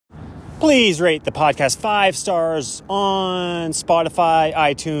Please rate the podcast 5 stars on Spotify,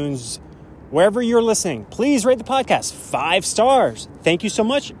 iTunes, wherever you're listening. Please rate the podcast 5 stars. Thank you so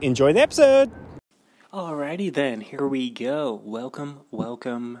much. Enjoy the episode. Alrighty then, here we go.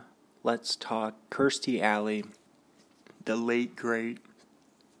 Welcome. Let's talk Kirstie Alley, the late great,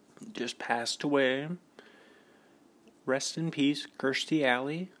 just passed away. Rest in peace, Kirstie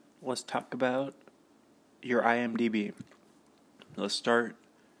Alley. Let's talk about your IMDb. Let's start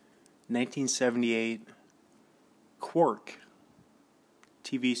 1978, Quark,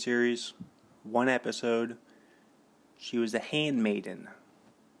 TV series, 1 episode. She was a handmaiden.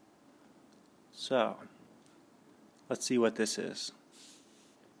 So, let's see what this is.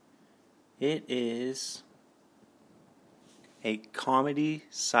 It is a comedy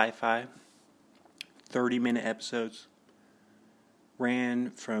sci-fi, 30-minute episodes.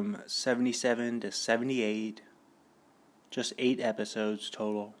 Ran from 77 to 78. Just 8 episodes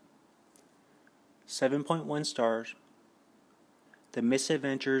total. 7.1 stars. The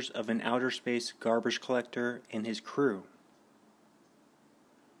misadventures of an outer space garbage collector and his crew.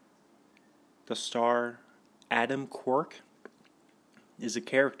 The star, Adam Quark, is a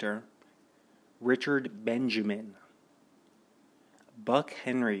character. Richard Benjamin. Buck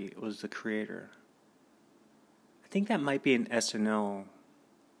Henry was the creator. I think that might be an SNL.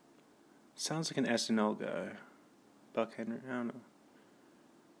 Sounds like an SNL guy. Buck Henry, I don't know.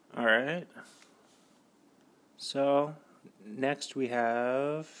 Alright. So, next we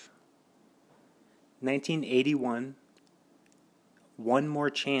have 1981, One More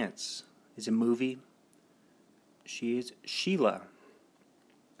Chance is a movie. She is Sheila.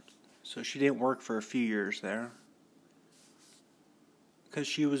 So she didn't work for a few years there. Because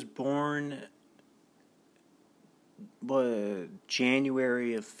she was born,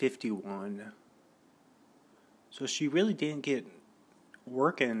 January of 51. So she really didn't get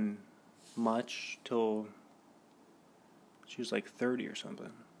working much till she was like 30 or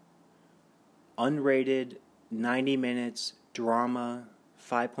something. Unrated, 90 minutes, drama,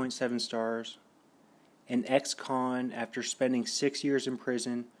 5.7 stars. An ex-con, after spending 6 years in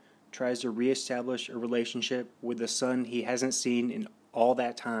prison, tries to reestablish a relationship with a son he hasn't seen in all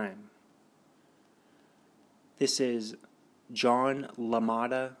that time. This is John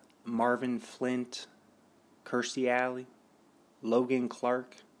LaMotta, Marvin Flint, Kirstie Alley, Logan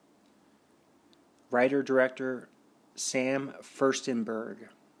Clark. Writer-director Sam Furstenberg.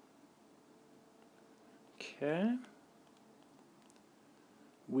 Okay.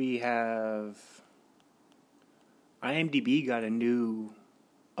 We have IMDb got a new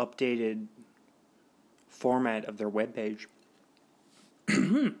updated format of their webpage.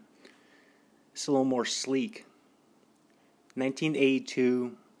 It's a little more sleek.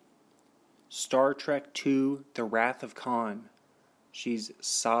 1982, Star Trek II, The Wrath of Khan. She's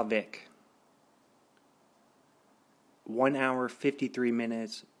Saavik. 1 hour, 53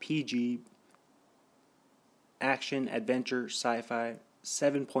 minutes, PG, action, adventure, sci-fi,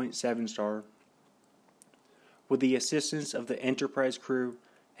 7.7 star. With the assistance of the Enterprise crew,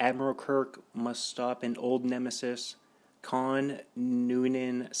 Admiral Kirk must stop an old nemesis, Khan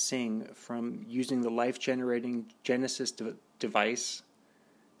Noonan Singh, from using the life-generating Genesis device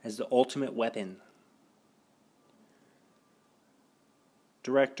as the ultimate weapon.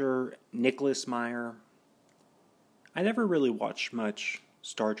 Director Nicholas Meyer. I never really watched much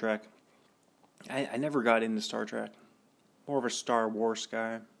Star Trek. I never got into Star Trek. More of a Star Wars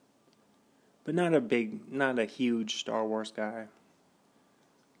guy. But not a huge Star Wars guy.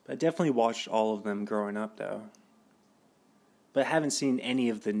 But I definitely watched all of them growing up, though. But I haven't seen any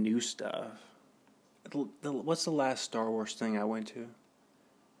of the new stuff. What's the last Star Wars thing I went to?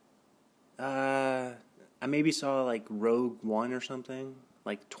 I maybe saw like Rogue One or something.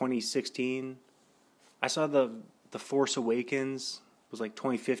 Like 2016. I saw the Force Awakens. It was like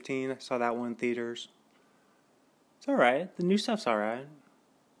 2015. I saw that one in theaters. It's alright. The new stuff's alright.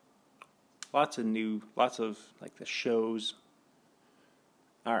 Lots of like the shows.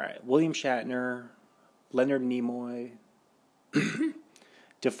 Alright. William Shatner, Leonard Nimoy,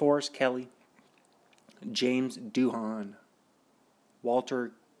 DeForest Kelley, James Doohan,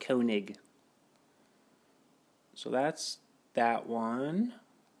 Walter Koenig. So that's that one.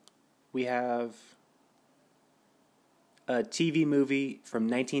 We have a TV movie from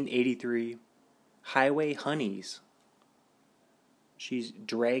 1983, Highway Honeys. She's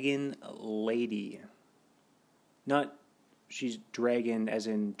Dragon Lady. She's dragon as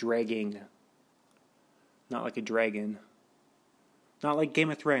in dragging. Not like a dragon. Not like Game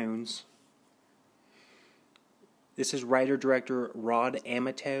of Thrones. This is writer-director Rod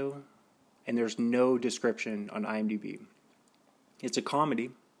Amato, and there's no description on IMDb. It's a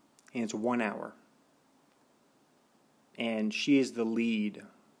comedy, and it's 1 hour. And she is the lead,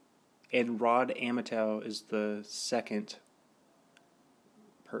 and Rod Amato is the second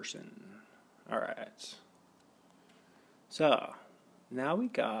person. All right. So, now we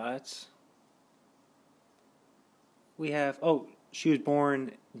have, she was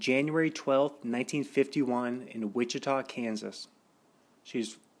born January 12th, 1951 in Wichita, Kansas.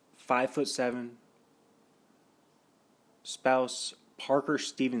 She's 5'7". Spouse, Parker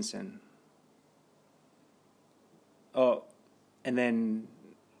Stevenson. Oh, and then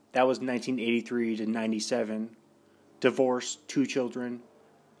that was 1983 to 97. Divorced, 2 children.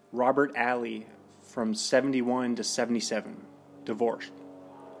 Robert Alley from 71 to 77. Divorced.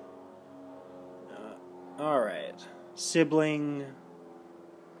 All right. Sibling,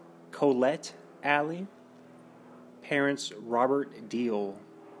 Colette Alley. Parents, Robert Deal.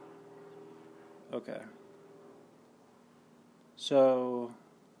 Okay. So,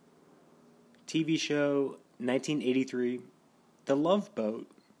 TV show, 1983, The Love Boat.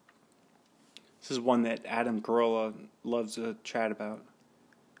 This is one that Adam Carolla loves to chat about.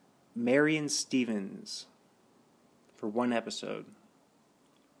 Marion Stevens for 1 episode.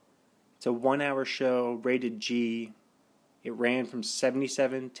 It's a 1 hour show, rated G. It ran from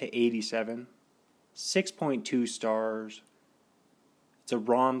 77 to 87. 6.2 stars. It's a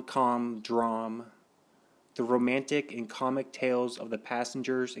rom-com drama. The romantic and comic tales of the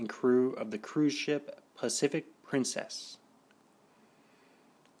passengers and crew of the cruise ship Pacific Princess.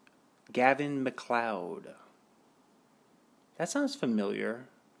 Gavin MacLeod. That sounds familiar.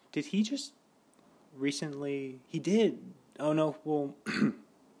 Did he just recently... He did. Oh no, well...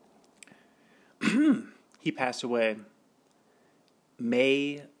 he passed away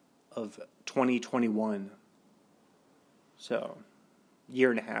May of 2021. So,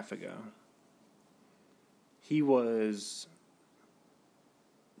 year and a half ago. He was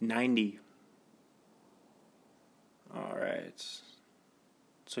 90. Alright.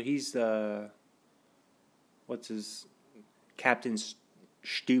 So he's Captain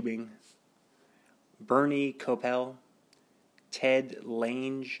Stubing. Bernie Coppell. Ted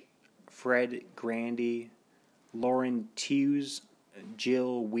Lange. Fred Grandy. Lauren Tews.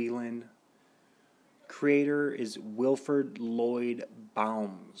 Jill Whelan. Creator is Wilford Lloyd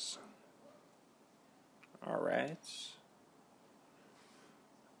Baums. Alright.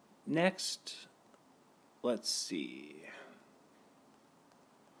 Next, let's see.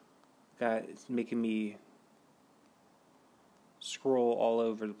 God, it's making me scroll all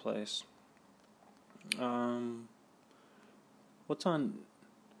over the place. What's on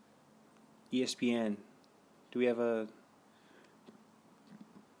ESPN? Do we have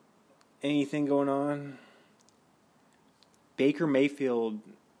anything going on? Baker Mayfield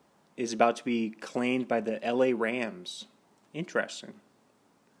is about to be claimed by the LA Rams. Interesting.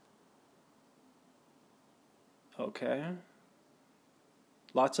 Okay.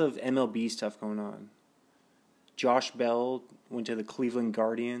 Lots of MLB stuff going on. Josh Bell went to the Cleveland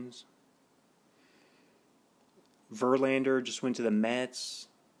Guardians. Verlander just went to the Mets.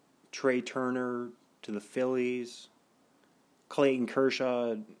 Trey Turner to the Phillies. Clayton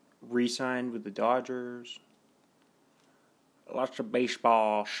Kershaw re-signed with the Dodgers. Lots of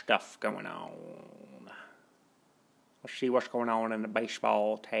baseball stuff going on. Let's see what's going on in the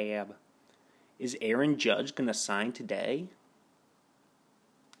baseball tab. Is Aaron Judge going to sign today?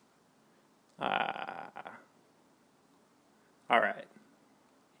 Alright.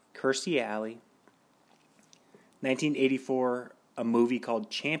 Kirstie Alley. 1984, a movie called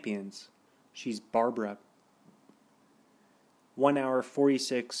Champions. She's Barbara. 1 hour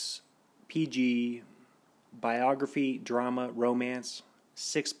 46 PG biography, drama, romance,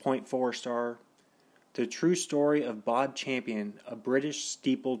 6.4 star. The true story of Bob Champion, a British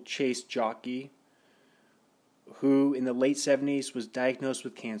steeplechase jockey who in the late 70s was diagnosed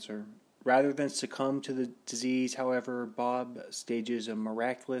with cancer. Rather than succumb to the disease, however, Bob stages a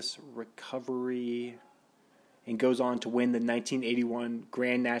miraculous recovery and goes on to win the 1981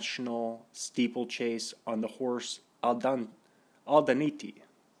 Grand National Steeplechase on the horse Aldaniti.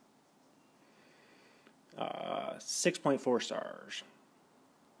 6.4 stars.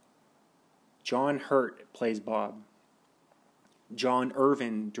 John Hurt plays Bob. John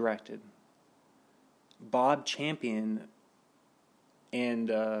Irvin directed. Bob Champion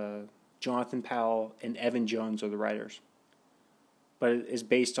and Jonathan Powell and Evan Jones are the writers. But it is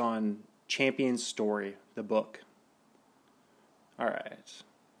based on Champion's story, the book. Alright.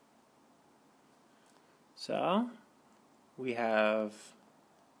 So, we have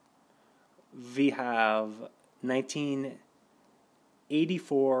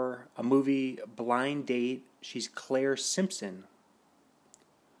 1984, a movie, Blind Date. She's Claire Simpson.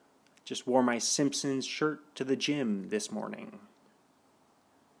 Just wore my Simpsons shirt to the gym this morning.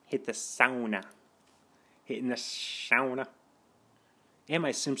 Hit the sauna. Hitting the sauna. And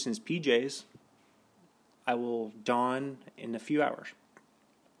my Simpsons PJs I will don in a few hours.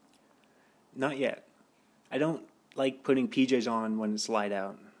 Not yet. I don't like putting PJs on when it's light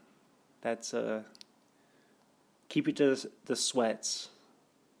out. That's keep it to the sweats.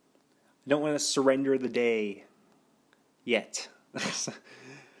 I don't want to surrender the day yet.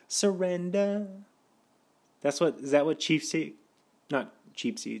 Surrender. Is that what Cheap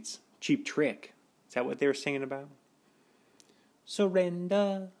Trick. Is that what they were singing about?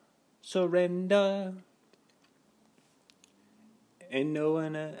 Surrender, surrender. And no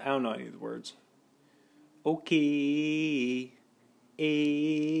one, I don't know any of the words. Okay,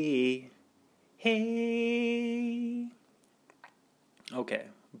 hey. Okay,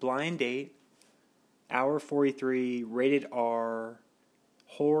 Blind Date, hour 43, rated R,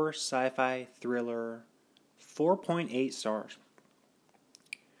 horror, sci-fi, thriller, 4.8 stars.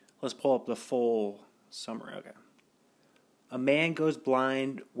 Let's pull up the full summary. Okay. A man goes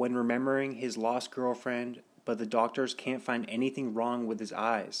blind when remembering his lost girlfriend, but the doctors can't find anything wrong with his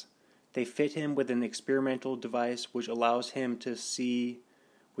eyes. They fit him with an experimental device which allows him to see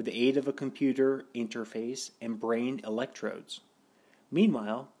with the aid of a computer interface and brain electrodes.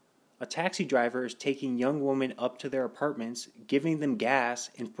 Meanwhile, a taxi driver is taking young women up to their apartments, giving them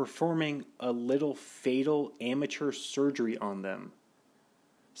gas, and performing a little fatal amateur surgery on them.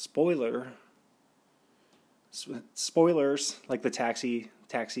 Spoilers, like the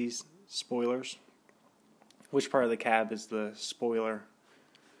taxis, spoilers. Which part of the cab is the spoiler?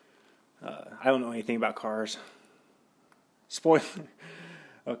 I don't know anything about cars. Spoiler.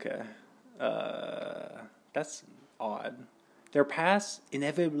 Okay. That's odd. Their paths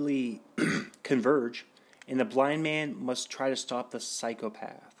inevitably converge, and the blind man must try to stop the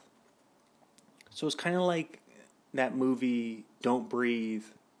psychopath. So it's kind of like that movie Don't Breathe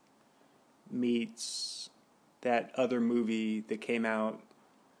meets that other movie that came out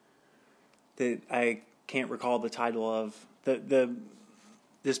that I can't recall the title of.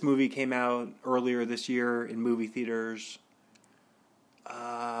 This movie came out earlier this year in movie theaters.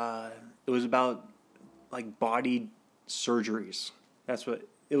 It was about like body surgeries. That's what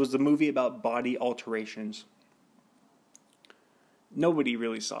it was. The movie about body alterations. Nobody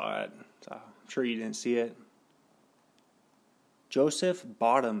really saw it, so I'm sure you didn't see it. Joseph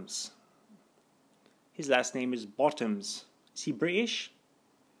Bottoms. His last name is Bottoms. Is he British?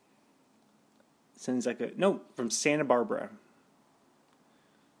 Sounds like from Santa Barbara.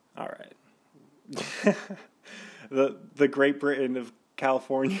 All right. the Great Britain of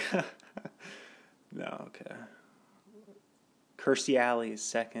California. No, okay. Kirstie Alley is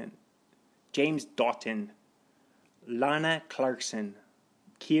second. James Doughton. Lana Clarkson.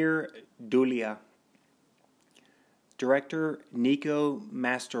 Keir Dullea. Director Nico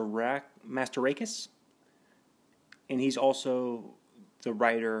Mastorakis. And he's also the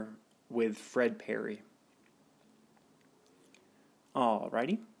writer with Fred Perry.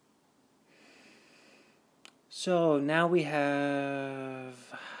 Alrighty. So now we have...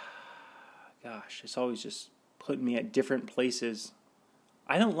 Gosh, it's always just putting me at different places.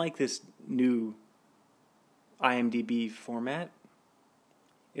 I don't like this new IMDb format.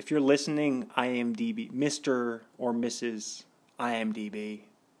 If you're listening, IMDb, Mr. or Mrs. IMDb,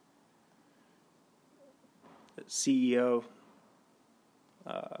 CEO,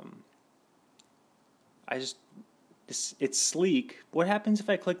 it's sleek. What happens if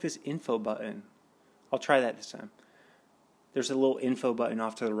I click this info button? I'll try that this time. There's a little info button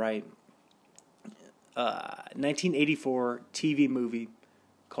off to the right. 1984 TV movie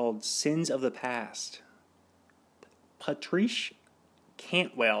called Sins of the Past. Patrice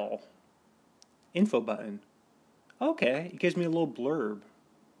Cantwell. Info button. Okay, it gives me a little blurb.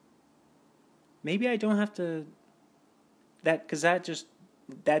 Maybe I don't have to... Because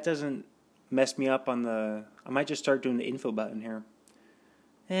that doesn't mess me up on the... I might just start doing the info button here.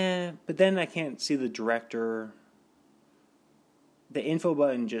 But then I can't see the director. The info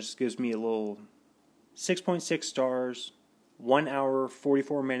button just gives me a little 6.6 stars, 1 hour,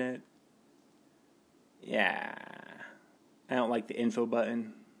 44 minute. Yeah. I don't like the info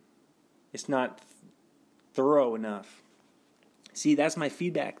button. It's not thorough enough. See, that's my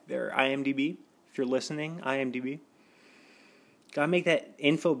feedback there, IMDb. If you're listening, IMDb. Gotta make that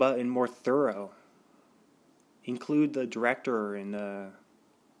info button more thorough. Include the director and the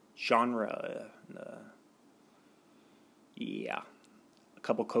genre. A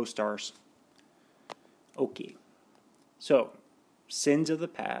couple co-stars. Okay. So, Sins of the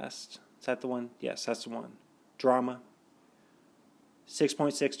Past. Is that the one? Yes, that's the one. Drama.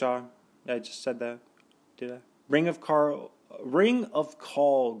 6.6 star. I just said that. Did I? Ring of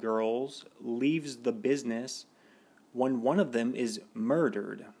Call Girls leaves the business when one of them is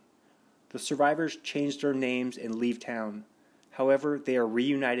murdered. The survivors change their names and leave town. However, they are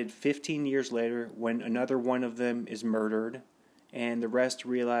reunited 15 years later when another one of them is murdered, and the rest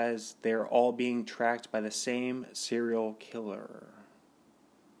realize they are all being tracked by the same serial killer.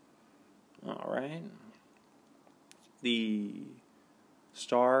 Alright. The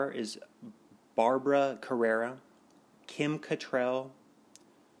star is Barbara Carrera, Kim Cattrall.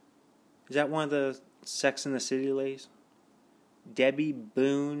 Is that one of the Sex and the City ladies? Debbie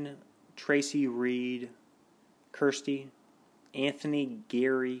Boone, Tracy Reed, Kirsty, Anthony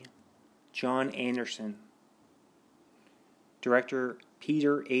Gary, John Anderson. Director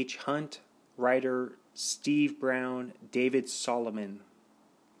Peter H. Hunt. Writer Steve Brown, David Solomon.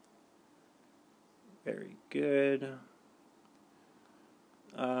 Very good.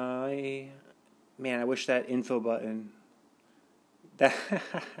 I wish that info button.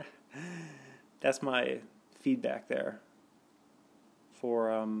 That's my feedback there.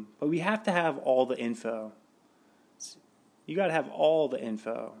 But we have to have all the info. You got to have all the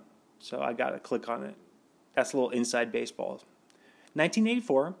info. So I got to click on it. That's a little inside baseball.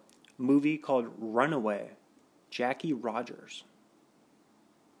 1984, movie called Runaway. Jackie Rogers.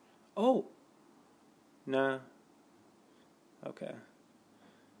 Oh. Nah. Okay.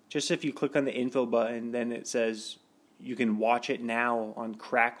 Just if you click on the info button, then it says you can watch it now on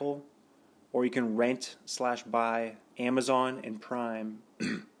Crackle, or you can rent/buy Amazon and Prime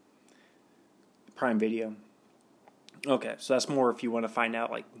Video. Okay, so that's more if you want to find out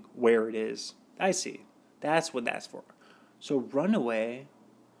like where it is. I see. That's what that's for. So Runaway,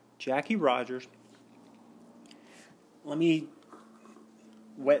 Jackie Rogers. Let me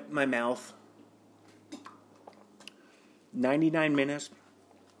wet my mouth. 99 minutes.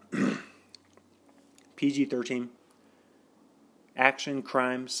 PG-13. Action,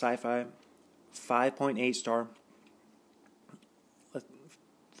 crime, sci-fi. 5.8 star.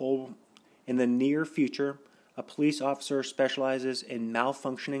 Full. In the near future, a police officer specializes in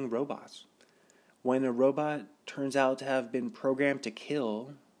malfunctioning robots. When a robot turns out to have been programmed to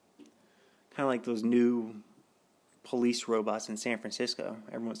kill, kind of like those new police robots in San Francisco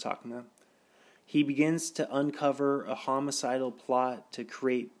everyone's talking about, he begins to uncover a homicidal plot to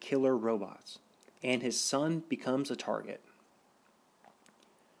create killer robots, and his son becomes a target.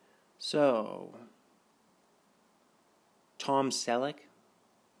 So, Tom Selleck,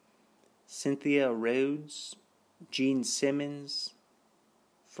 Cynthia Rhodes, Gene Simmons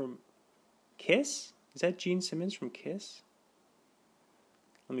from Kiss? Is that Gene Simmons from Kiss?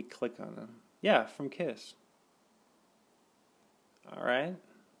 Let me click on him. Yeah, from Kiss. Alright.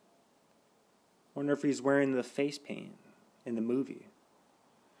 Wonder if he's wearing the face paint in the movie.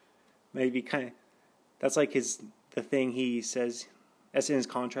 Maybe that's like the thing he says, that's in his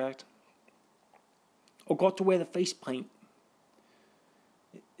contract. Oh, got to wear the face paint.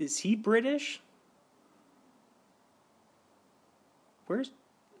 Is he British?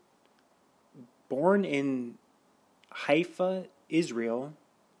 Born in Haifa, Israel.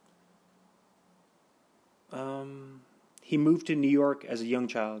 He moved to New York as a young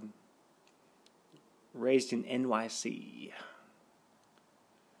child. Raised in NYC.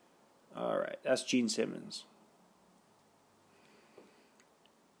 Alright, that's Gene Simmons.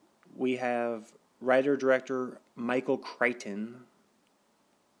 We have writer-director Michael Crichton.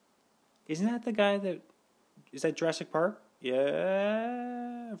 Isn't that the guy is that Jurassic Park?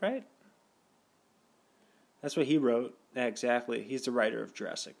 Yeah, right? That's what he wrote. Yeah, exactly. He's the writer of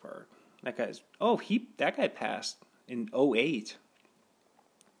Jurassic Park. That guy passed in 2008.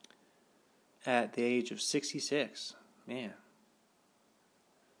 At the age of 66. Man.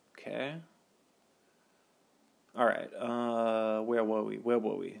 Okay. Alright, where were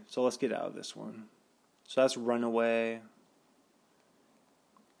we? So let's get out of this one. So that's Runaway.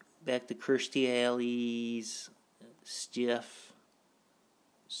 Back to Kirstie Alley's stuff.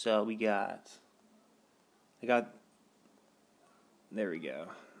 So there we go.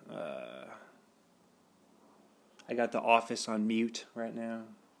 I got The Office on mute right now.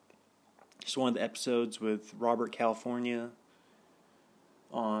 Just one of the episodes with Robert California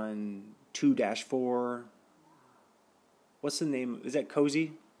on 2-4. What's the name? Is that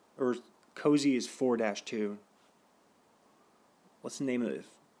Cozy? Or Cozy is 4-2. What's the name of the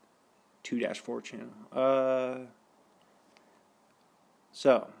 2-4 channel?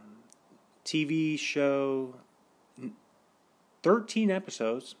 So, TV show, 13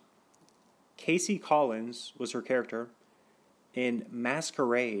 episodes. Casey Collins was her character in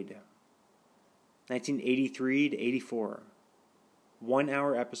Masquerade, 1983 to 84. 1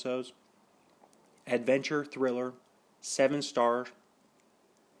 hour episodes. adventure thriller, 7 stars.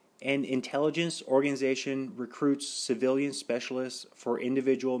 An intelligence organization recruits civilian specialists for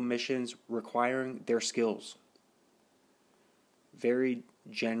individual missions requiring their skills. Very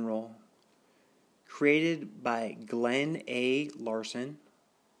general. Created by Glenn A. Larson.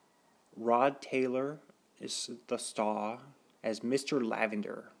 Rod Taylor is the star as Mr.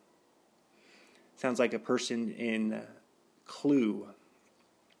 Lavender. Sounds like a person in Clue.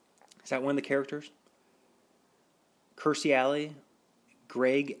 Is that one of the characters? Kirstie Alley,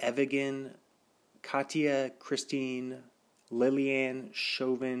 Greg Evigan, Katya Christine, Lillian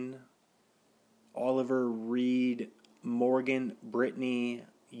Chauvin, Oliver Reed, Morgan Brittany,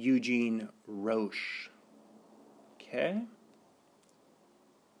 Eugene Roche. Okay.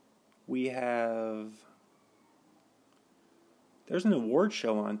 We have... There's an award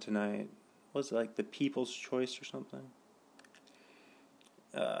show on tonight. Was it like the People's Choice or something?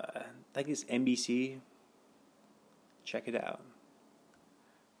 I think it's NBC. Check it out.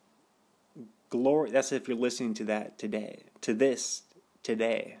 Glory. That's if you're listening to that today. To this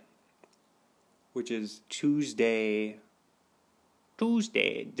today. Which is Tuesday,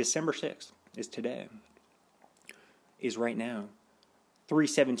 December 6th is today. Is right now.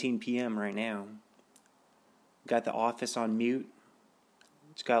 3:17 p.m. right now. Got the office on mute.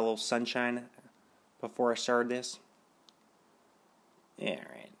 It's got a little sunshine before I started this. Yeah,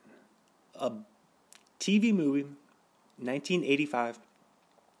 right. A TV movie, 1985.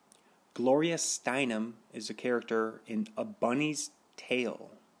 Gloria Steinem is a character in A Bunny's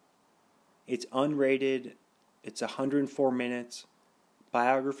Tale. It's unrated. It's 104 minutes.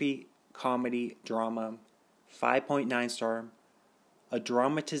 Biography, comedy, drama. 5.9 star. A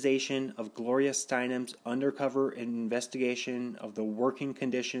dramatization of Gloria Steinem's undercover investigation of the working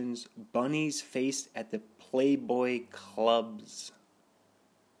conditions bunnies faced at the Playboy clubs.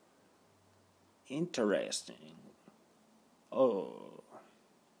 Interesting. Oh.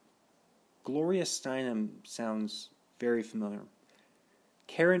 Gloria Steinem sounds very familiar.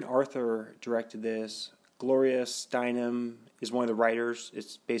 Karen Arthur directed this. Gloria Steinem is one of the writers.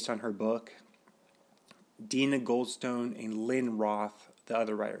 It's based on her book. Dina Goldstone and Lynn Roth, the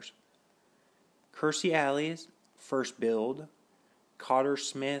other writers. Kirstie Alley's first build. Cotter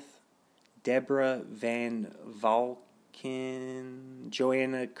Smith, Deborah Van Valken,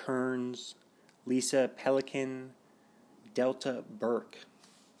 Joanna Kearns, Lisa Pelican, Delta Burke.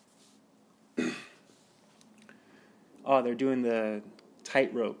 Oh, they're doing the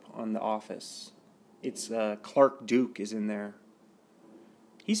tightrope on The Office. It's Clark Duke is in there.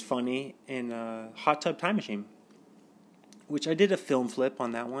 He's funny in Hot Tub Time Machine, which I did a film flip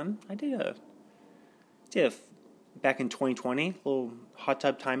on that one. I did a back in 2020, little Hot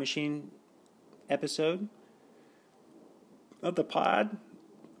Tub Time Machine episode of the pod.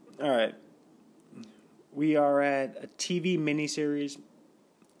 All right, we are at a TV miniseries,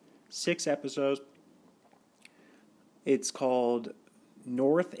 6 episodes. It's called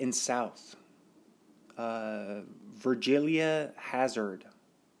North and South. Virgilia Hazard.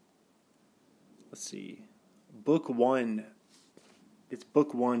 Let's see. Book 1. It's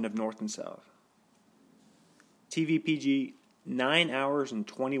book 1 of North and South. TVPG, 9 hours and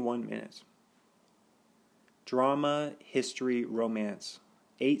 21 minutes. Drama, history, romance.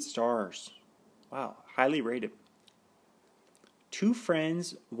 8 stars. Wow, highly rated. 2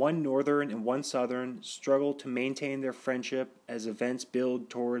 friends, one northern and one southern, struggle to maintain their friendship as events build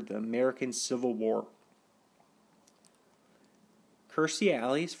toward the American Civil War. Kirstie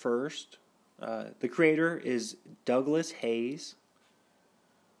Alley's first. The creator is Douglas Hayes.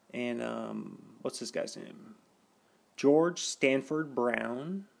 And what's this guy's name? George Stanford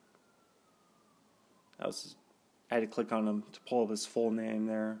Brown. I had to click on him to pull up his full name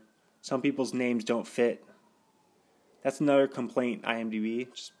there. Some people's names don't fit. That's another complaint,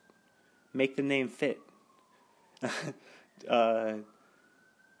 IMDb. Just make the name fit.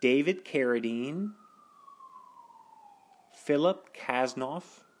 David Carradine. Philip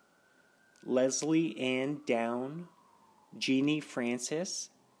Kasnoff. Leslie Ann Down. Jeannie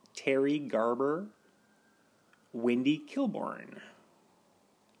Francis. Terry Garber. Wendy Kilborn.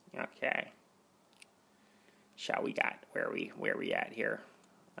 Okay. Shall we got where we at here?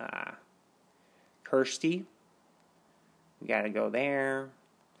 Kirstie. We gotta go there.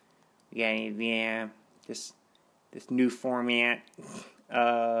 We gotta this new format.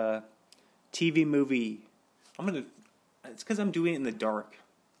 TV movie. It's because I'm doing it in the dark.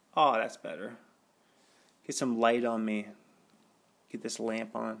 Oh, that's better. Get some light on me. Get this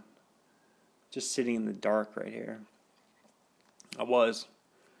lamp on. Just sitting in the dark right here. I was.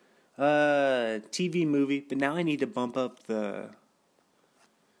 TV movie, but now I need to bump up the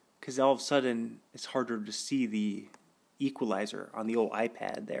because all of a sudden it's harder to see the equalizer on the old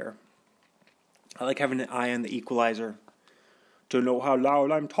iPad there. I like having an eye on the equalizer to know how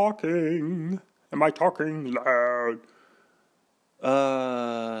loud I'm talking. Am I talking loud?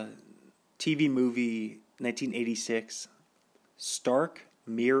 TV movie 1986. Stark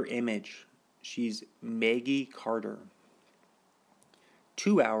Mirror Image. She's Maggie Carter.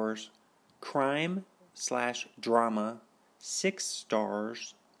 2 hours. Crime/drama. 6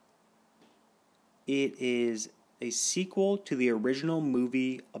 stars. It is a sequel to the original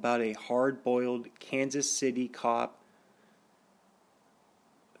movie about a hard-boiled Kansas City cop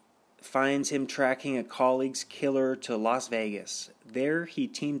finds him tracking a colleague's killer to Las Vegas. There, he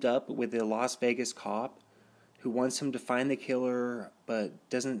teamed up with a Las Vegas cop who wants him to find the killer but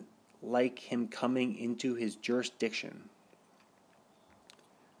doesn't like him coming into his jurisdiction.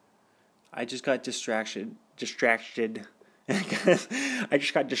 I just got distracted. I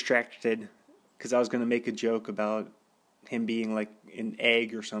just got distracted because I was going to make a joke about him being like an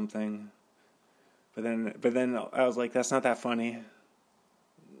egg or something. But then I was like, that's not that funny.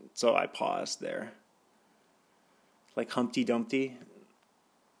 So I paused there. Like Humpty Dumpty.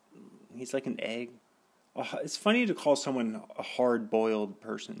 He's like an egg. Oh, it's funny to call someone a hard-boiled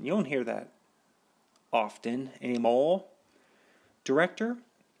person. You don't hear that often anymore. Director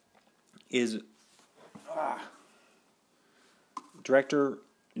is Director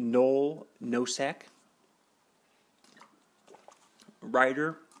Noel Nosek.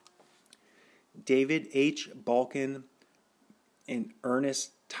 Writer David H. Balkin and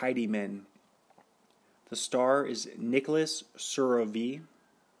Ernest Tidyman. The star is Nicholas Surovy.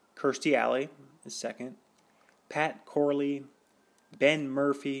 Kirstie Alley is second. Pat Corley, Ben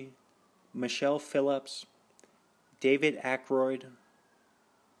Murphy, Michelle Phillips, David Aykroyd.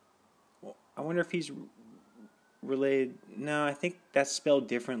 Well, I wonder if he's related. No, I think that's spelled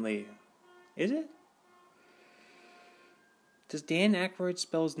differently. Is it? Does Dan Aykroyd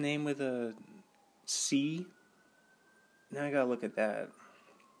spell his name with a C? Now I gotta look at that.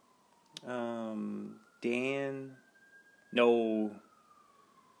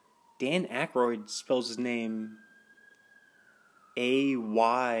 Dan Aykroyd spells his name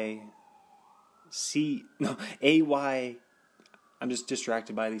A-Y-C. No, A-Y. I'm just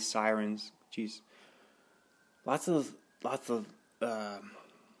distracted by these sirens. Jeez. Lots of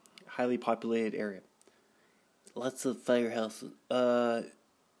highly populated area. Lots of firehouses. Aykroyd.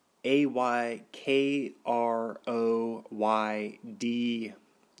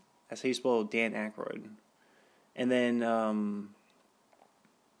 That's how you spell Dan Aykroyd. And then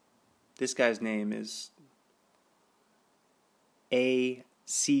this guy's name is Ackroyd.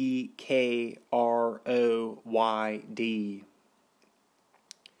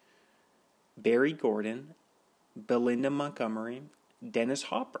 Barry Gordon, Belinda Montgomery, Dennis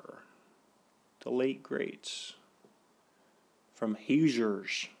Hopper, the late greats. From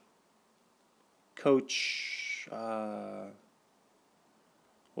Hoosiers. Coach, what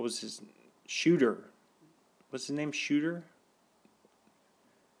was his, Shooter. What's his name, Shooter?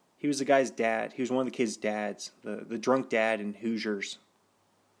 He was the guy's dad. He was one of the kids' dads. The drunk dad in Hoosiers.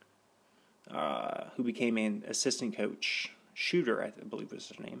 Who became an assistant coach. Shooter, I believe was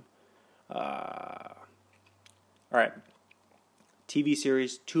his name. Alright. TV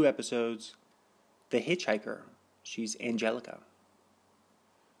series, 2 episodes. The Hitchhiker. She's Angelica.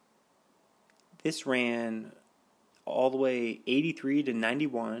 This ran all the way 83 to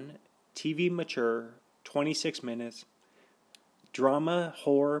 91. TV mature, 26 minutes. Drama,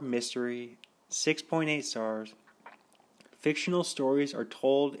 horror, mystery, 6.8 stars. Fictional stories are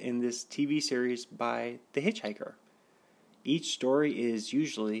told in this TV series by The Hitchhiker. Each story is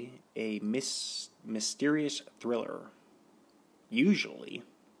usually a mysterious thriller. Usually.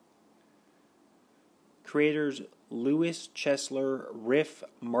 Creators Louis Chesler, Riff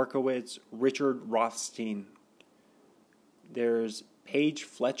Markowitz, Richard Rothstein. There's Paige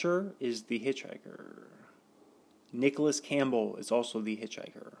Fletcher is the Hitchhiker. Nicholas Campbell is also the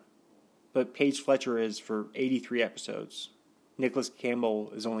Hitchhiker. But Paige Fletcher is for 83 episodes. Nicholas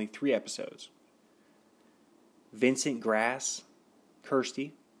Campbell is only 3 episodes. Vincent Grass,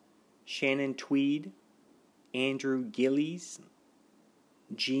 Kirstie. Shannon Tweed, Andrew Gillies,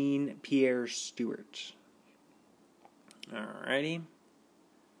 Jean Pierre Stewart. Alrighty.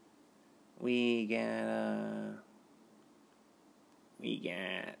 We got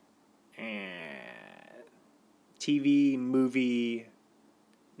TV movie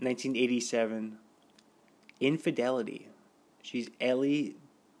 1987 Infidelity. She's Ellie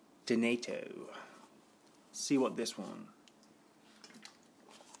Donato. See what this one.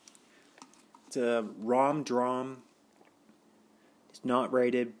 It's a rom-dram. It's not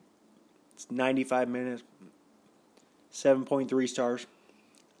rated. It's 95 minutes, 7.3 stars.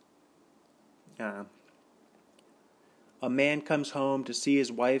 A man comes home to see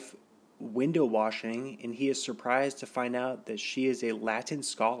his wife window washing, and he is surprised to find out that she is a Latin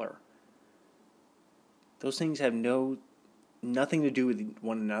scholar. Those things have nothing to do with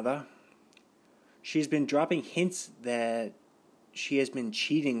one another. She's been dropping hints that she has been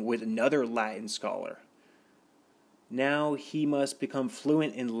cheating with another Latin scholar. Now he must become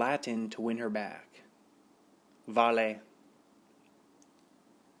fluent in Latin to win her back. Vale.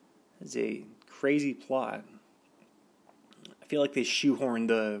 That's a crazy plot. I feel like they shoehorned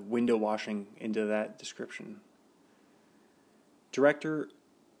the window washing into that description. Director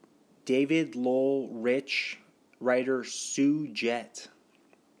David Lowell Rich. Writer Sue Jett.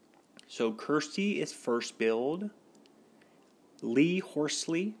 So Kirsty is first billed. Lee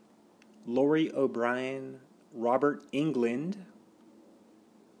Horsley, Laurie O'Brien, Robert Englund.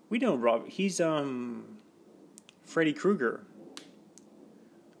 We know Robert. He's Freddy Krueger.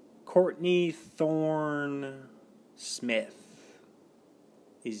 Courtney Thorne Smith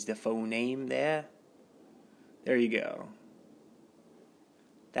is the full name there. There you go.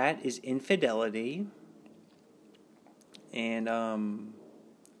 That is Infidelity. And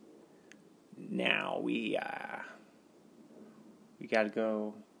now we gotta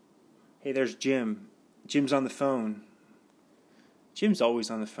go. Hey, there's Jim. Jim's on the phone. Jim's always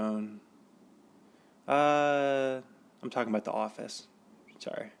on the phone. I'm talking about The Office.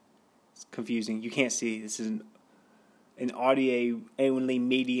 Sorry. It's confusing. You can't see. This is an audio-only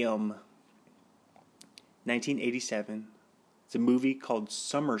medium. 1987. It's a movie called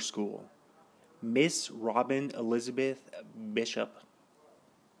Summer School. Miss Robin Elizabeth Bishop.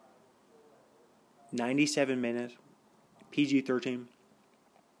 97 minutes. PG-13.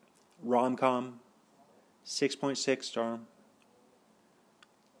 Rom-com. 6.6 star.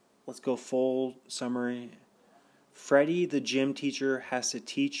 Let's go full summary. Freddie, the gym teacher, has to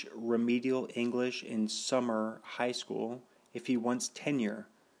teach remedial English in summer high school if he wants tenure.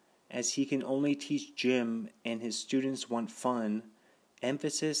 As he can only teach gym and his students want fun,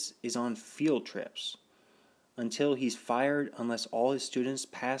 emphasis is on field trips until he's fired unless all his students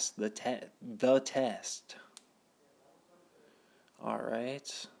pass the test.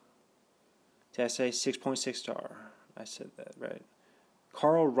 Alright. Did I say 6.6 star? I said that right.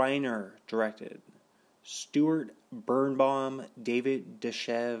 Carl Reiner directed. Stuart Birnbaum, David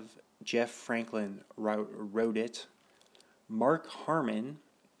Deshev, Jeff Franklin wrote it. Mark Harmon,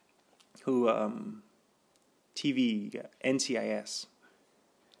 who TV NCIS,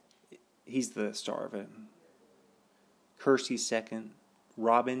 he's the star of it. Kirsty second.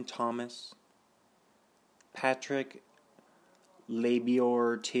 Robin Thomas. Patrick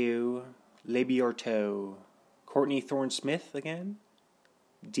Labiorto. Courtney Thorne Smith again.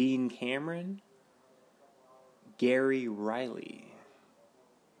 Dean Cameron. Gary Riley.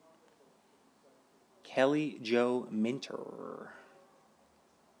 Kelly Jo Minter.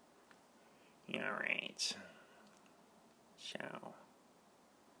 Alright. So,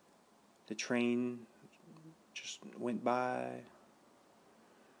 the train just went by.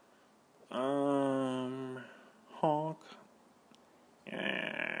 Honk.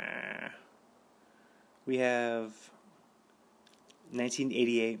 We have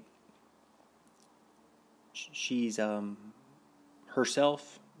 1988. She's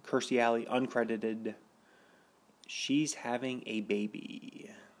herself, Kirstie Alley, uncredited. She's having a baby.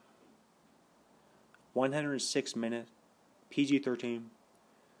 106 minutes, PG-13,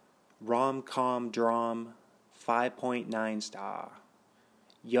 rom-com dram, 5.9 star.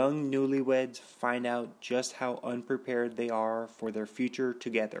 Young newlyweds find out just how unprepared they are for their future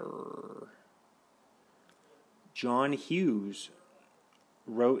together. John Hughes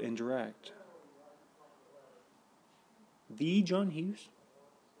wrote and directed. The John Hughes?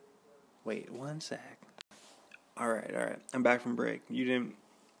 Wait, one sec. Alright. I'm back from break. You didn't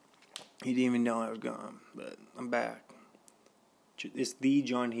even know I was gone, but I'm back. It's the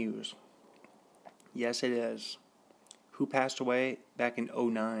John Hughes. Yes, it is. Who passed away back in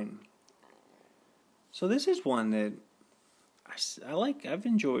 2009. So this is one that I like. I've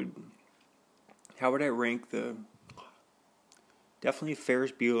enjoyed. How would I rank the... Definitely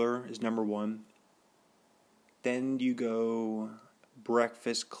Ferris Bueller is number one. Then you go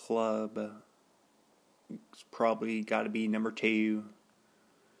Breakfast Club. It's probably got to be number 2.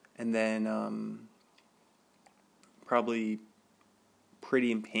 And then probably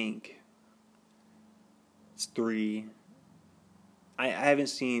Pretty in Pink. It's 3. I haven't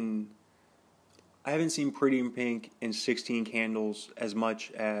seen Pretty in Pink and 16 Candles as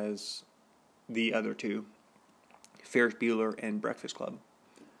much as the other two, Ferris Bueller and Breakfast Club.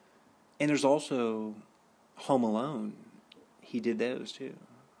 And there's also Home Alone. He did those too.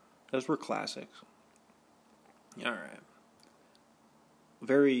 Those were classics. All right.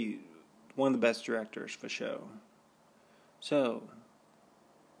 One of the best directors for show. So,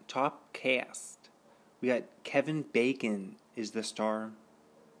 top cast. We got Kevin Bacon is the star.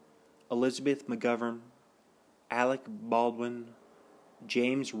 Elizabeth McGovern, Alec Baldwin,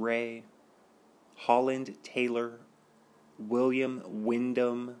 James Ray, Holland Taylor, William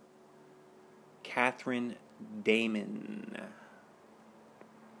Wyndham, Catherine Damon.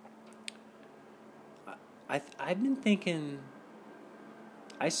 I've been thinking,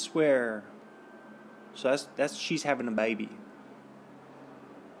 I swear, so that's she's having a baby.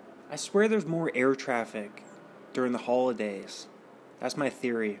 I swear there's more air traffic during the holidays. That's my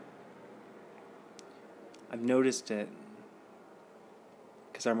theory. I've noticed it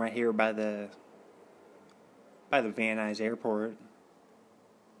because I'm right here by the Van Nuys Airport.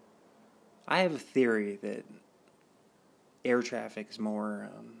 I have a theory that air traffic is more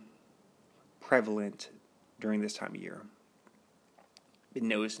prevalent during this time of year. Been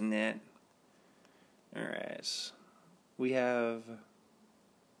noticing that. Alright. We have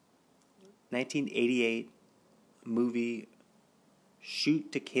 1988 movie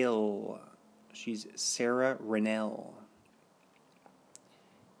Shoot to Kill. She's Sarah Rennell.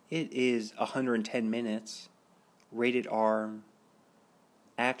 It is 110 minutes. Rated R.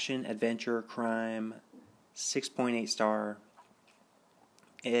 Action, adventure, crime. 6.8 star.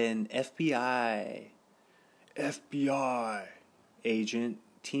 An FBI agent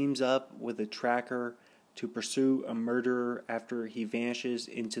teams up with a tracker to pursue a murderer after he vanishes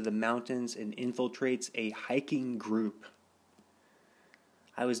into the mountains and infiltrates a hiking group.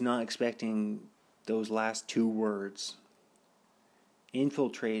 I was not expecting those last two words.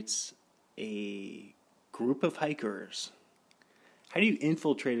 Infiltrates a group of hikers. How do you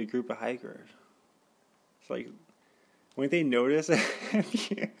infiltrate a group of hikers? It's like, when they notice,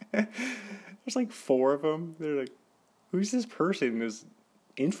 there's like four of them. They're like, who's this person who's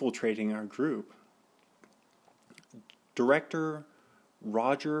infiltrating our group? Director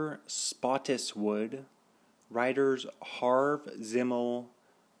Roger Spottiswoode. Writers Harv Zimmel,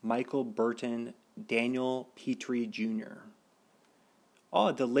 Michael Burton, Daniel Petrie Jr.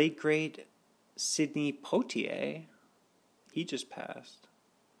 Oh, the late great Sidney Poitier. He just passed.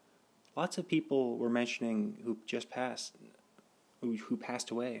 Lots of people were mentioning who passed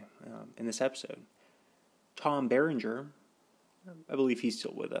away in this episode. Tom Berenger, I believe he's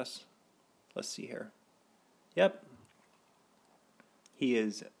still with us. Let's see here. Yep. He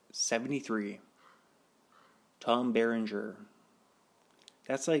is 73. Tom Berenger.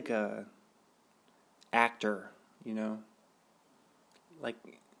 That's like a actor, you know? Like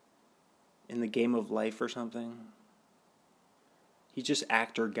in the Game of Life or something. He's just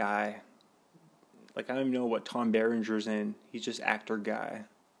actor guy. Like, I don't even know what Tom Berenger's in. He's just actor guy.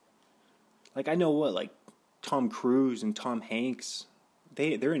 Like, I know what, like, Tom Cruise and Tom Hanks,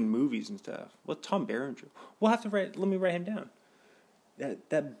 they're in movies and stuff. What Tom Berenger? We'll have to let me write him down.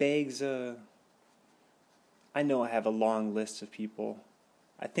 That begs I know I have a long list of people.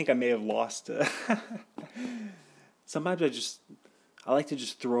 I think I may have lost sometimes I like to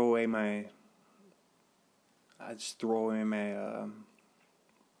just throw away my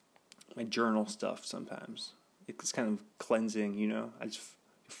my journal stuff sometimes. It's kind of cleansing, you know. I just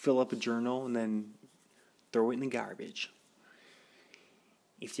fill up a journal and then throw it in the garbage.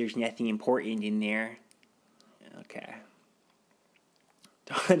 If there's nothing important in there. Okay.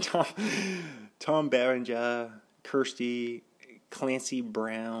 Tom Berenger, Kirsty, Clancy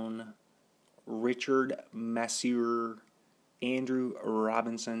Brown, Richard Masur, Andrew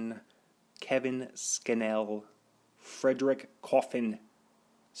Robinson, Kevin Scannell, Frederick Coffin.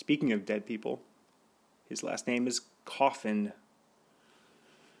 Speaking of dead people, his last name is Coffin.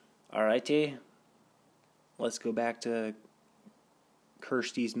 Alrighty, let's go back to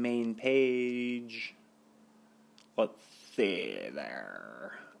Kirsty's main page. Let's see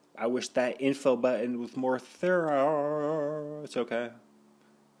there. I wish that info button was more thorough. It's okay.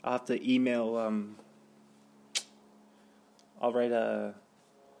 I'll have to email, I'll write a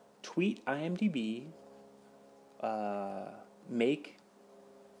tweet IMDb, make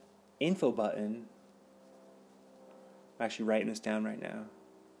info button. I'm actually writing this down right now.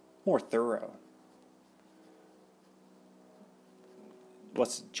 More thorough.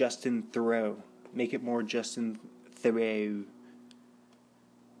 What's Justin Theroux? Make it more Justin Theroux.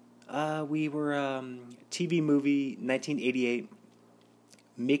 We were TV movie 1988,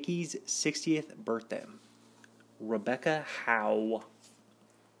 Mickey's 60th birthday. Rebecca Howe.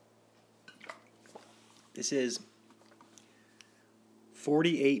 This is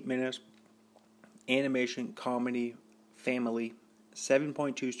 48 minutes, animation, comedy, family,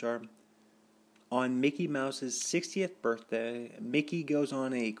 7.2 star. On Mickey Mouse's 60th birthday, Mickey goes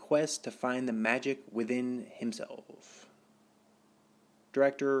on a quest to find the magic within himself.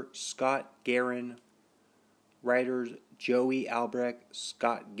 Director Scott Guerin. Writers Joey Albrecht,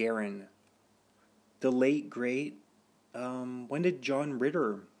 Scott Guerin. The late great, when did John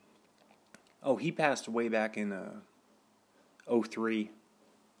Ritter? Oh, he passed away back in 2003.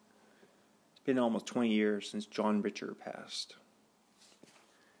 It's been almost 20 years since John Ritter passed. I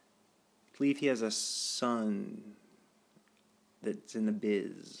believe he has a son that's in the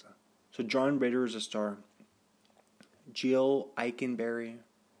biz. So John Ritter is a star. Jill Eikenberry.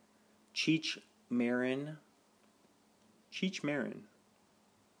 Cheech Marin. He's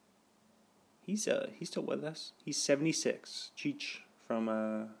still with us. He's 76. Cheech from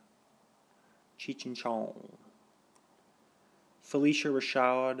Cheech and Chong. Felicia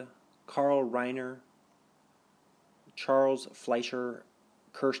Rashad, Carl Reiner, Charles Fleischer,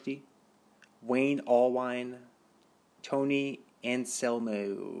 Kirsty, Wayne Allwine, Tony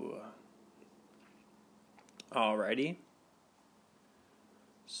Anselmo. Alrighty.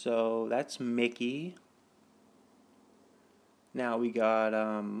 So that's Mickey. Now we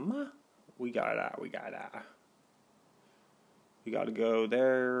gotta go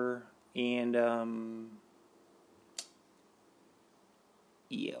there and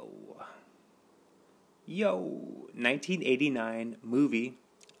yo 1989 movie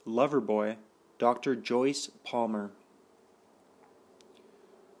Loverboy, Dr. Joyce Palmer.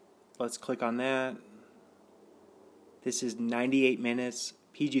 Let's click on that. This is 98 minutes,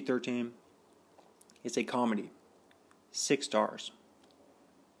 PG-13. It's a comedy. 6 stars.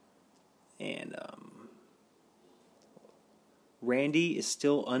 And Randy is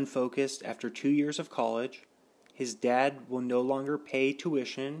still unfocused after 2 years of college. His dad will no longer pay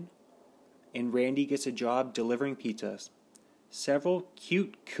tuition, and Randy gets a job delivering pizzas. Several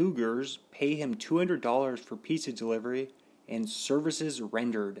cute cougars pay him $200 for pizza delivery and services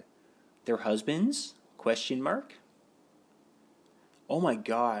rendered. Their husbands? ? Oh my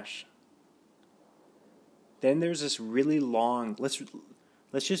gosh. Then there's this really long...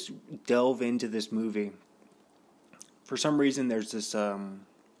 Let's just delve into this movie. For some reason, there's this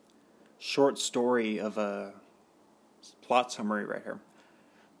short story of a plot summary right here.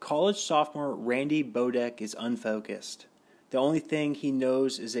 College sophomore Randy Bodek is unfocused. The only thing he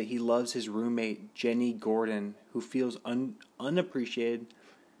knows is that he loves his roommate, Jenny Gordon, who feels unappreciated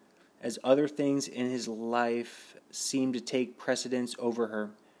as other things in his life seem to take precedence over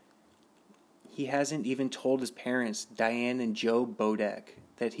her. He hasn't even told his parents, Diane and Joe Bodek,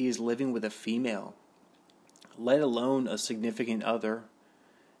 that he is living with a female, let alone a significant other.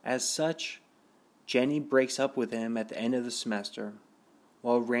 As such, Jenny breaks up with him at the end of the semester.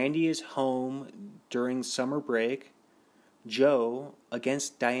 While Randy is home during summer break, Joe,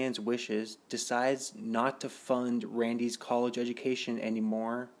 against Diane's wishes, decides not to fund Randy's college education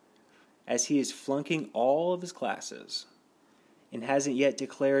anymore, as he is flunking all of his classes and hasn't yet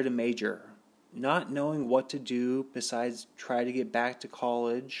declared a major. Not knowing what to do besides try to get back to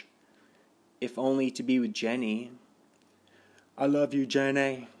college, if only to be with Jenny. I love you,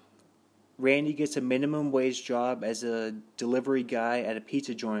 Jenny. Randy gets a minimum wage job as a delivery guy at a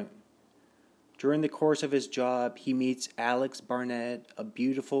pizza joint. During the course of his job, he meets Alex Barnett, a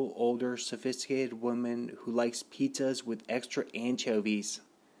beautiful, older, sophisticated woman who likes pizzas with extra anchovies.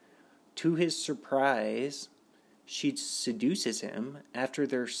 To his surprise, she seduces him after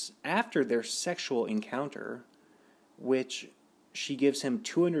their sexual encounter, which she gives him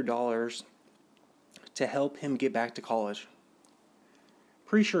 $200 to help him get back to college.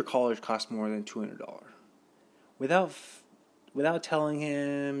 Pretty sure college costs more than $200. Without telling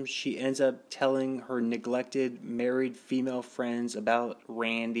him, she ends up telling her neglected married female friends about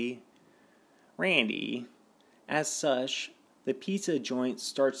Randy. As such, the pizza joint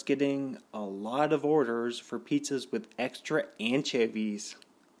starts getting a lot of orders for pizzas with extra anchovies.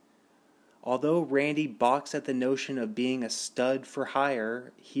 Although Randy balks at the notion of being a stud for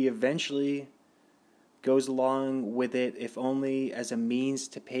hire, he eventually goes along with it, if only as a means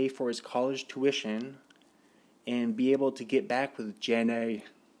to pay for his college tuition and be able to get back with Jenny.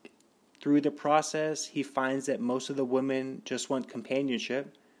 Through the process, he finds that most of the women just want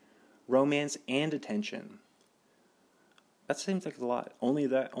companionship, romance, and attention. That seems like a lot. Only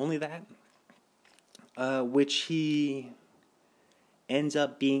that? Which he ends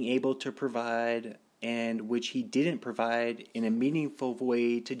up being able to provide, and which he didn't provide in a meaningful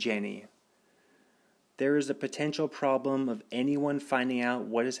way to Jenny. There is a potential problem of anyone finding out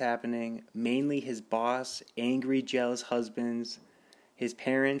what is happening, mainly his boss, angry, jealous husbands, his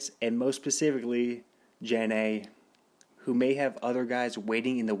parents, and most specifically, Jenna, who may have other guys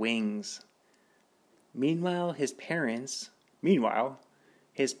waiting in the wings. Meanwhile, his parents,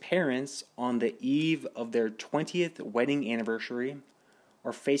 on the eve of their 20th wedding anniversary,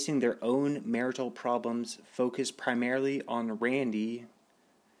 are facing their own marital problems focused primarily on Randy,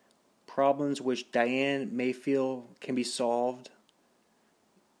 problems which Diane may feel can be solved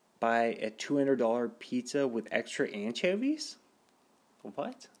by a $200 pizza with extra anchovies?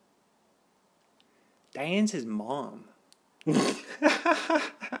 What? Diane's his mom.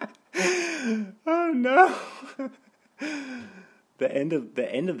 Oh no. The end of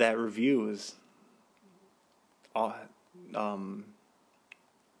that review is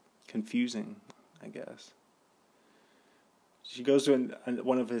confusing, I guess. She goes to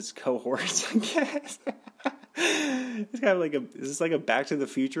one of his cohorts, I guess. It's kind of like is this like a Back to the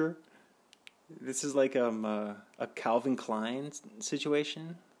Future? This is like a Calvin Klein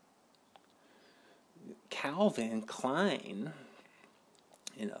situation. Calvin Klein,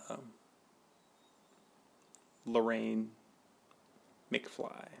 Lorraine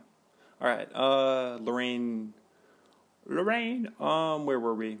McFly. All right, Lorraine. Where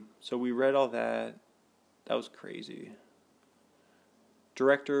were we? So we read all that. That was crazy.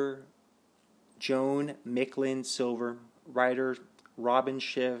 Director Joan Micklin Silver. Writer Robin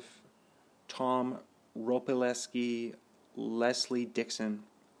Schiff, Tom Ropileski, Leslie Dixon.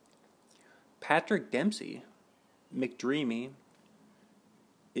 Patrick Dempsey, McDreamy,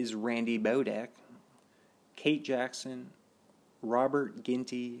 is Randy Bodek. Kate Jackson, Robert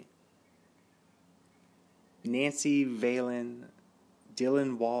Ginty, Nancy Valen,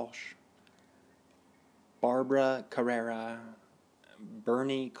 Dylan Walsh, Barbara Carrera,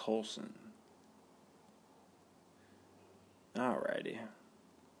 Bernie Colson. Alrighty.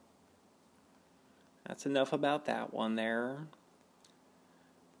 That's enough about that one there.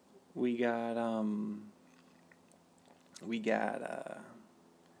 We got a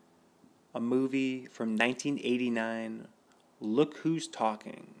movie from 1989, Look Who's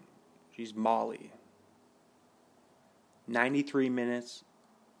Talking. She's Molly. 93 minutes,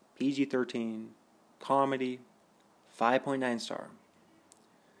 PG-13, comedy, 5.9 star.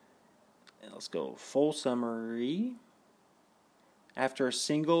 And let's go full summary. After a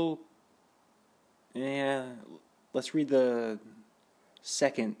single, let's read the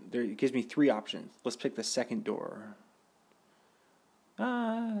second. It gives me 3 options. Let's pick the second door.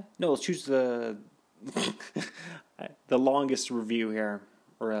 No, let's choose the longest review here,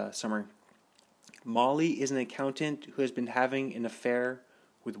 or summary. Molly is an accountant who has been having an affair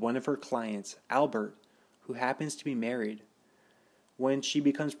with one of her clients, Albert, who happens to be married. When she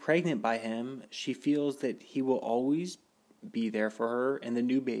becomes pregnant by him, she feels that he will always be there for her and the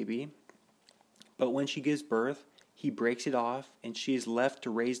new baby. But when she gives birth, he breaks it off and she is left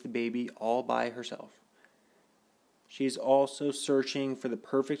to raise the baby all by herself. She is also searching for the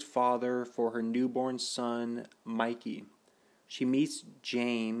perfect father for her newborn son, Mikey. She meets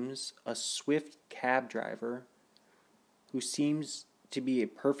James, a swift cab driver, who seems to be a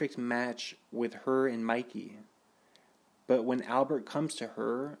perfect match with her and Mikey. But when Albert comes to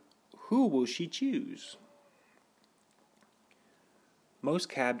her, who will she choose? Most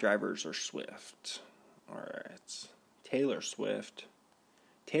cab drivers are swift. Alright. Taylor Swift,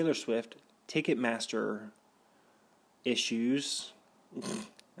 Ticketmaster issues.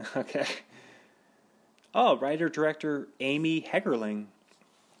 Okay. Oh, writer-director Amy Heckerling,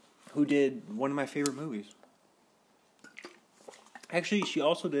 who did one of my favorite movies. Actually, she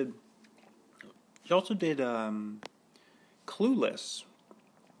also did Clueless,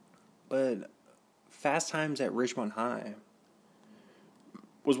 but Fast Times at Ridgemont High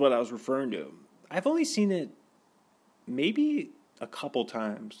was what I was referring to. I've only seen it maybe a couple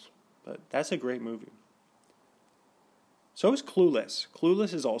times, but that's a great movie. So is Clueless.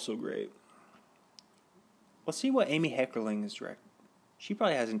 Clueless is also great. Let's see what Amy Heckerling has directed. She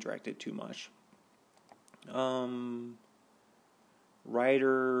probably hasn't directed too much.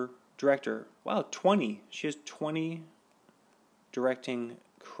 Writer, director. Wow, 20. She has 20 directing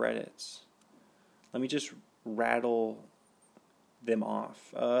credits. Let me just rattle them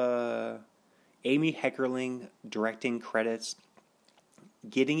off. Amy Heckerling directing credits.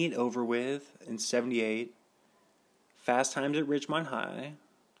 Getting It Over With in 78. Fast Times at Ridgemont High.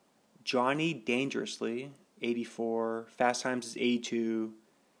 Johnny Dangerously, 84. Fast Times is 82.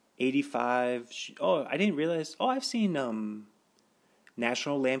 85. I didn't realize. I've seen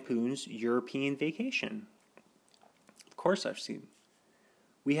National Lampoon's European Vacation. Of course I've seen.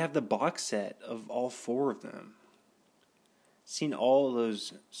 We have the box set of all 4 of them. Seen all of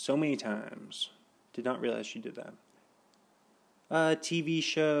those so many times. Did not realize she did that. TV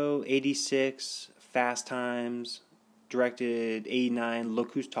show, 86, Fast Times. Directed 89,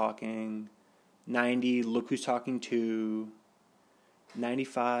 Look Who's Talking. 90, Look Who's Talking 2.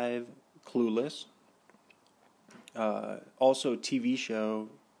 95, Clueless. Also TV show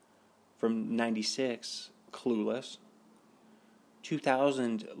from 96, Clueless.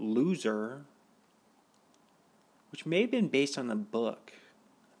 2000, Loser, which may have been based on a book.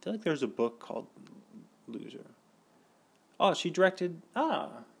 I feel like there's a book called Loser. Oh, she directed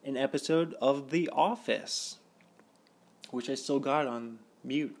an episode of The Office, which I still got on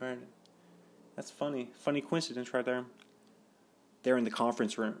mute, right? That's funny. Funny coincidence right there. They're in the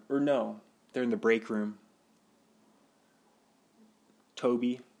conference room. Or no, they're in the break room.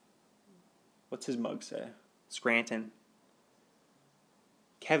 Toby. What's his mug say? Scranton.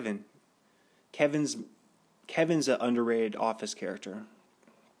 Kevin. Kevin's an underrated Office character.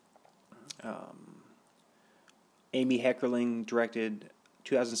 Amy Heckerling directed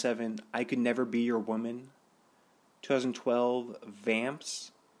 2007, I Could Never Be Your Woman. 2012,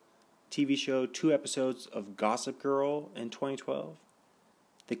 Vamps. TV show, 2 episodes of Gossip Girl in 2012.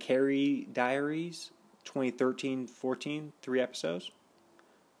 The Carrie Diaries, 2013-14, 3 episodes.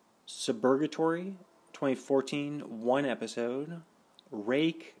 Suburgatory, 2014, 1 episode.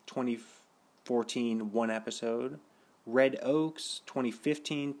 Rake, 2014, 1 episode. Red Oaks,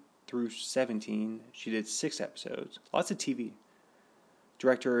 2015 through 17. She did 6 episodes. Lots of TV.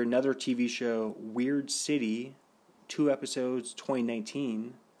 Director another TV show, Weird City, 2 episodes,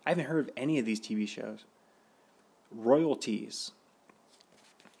 2019. I haven't heard of any of these TV shows. Royalties.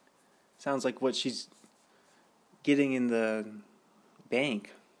 Sounds like what she's getting in the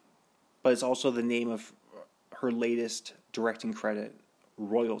bank. But it's also the name of her latest directing credit,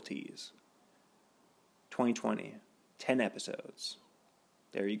 Royalties. 2020. 10 episodes.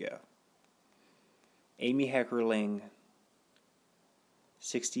 There you go. Amy Heckerling,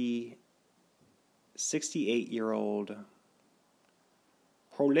 68-year-old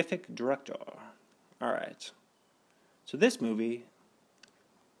prolific director. Alright. So this movie,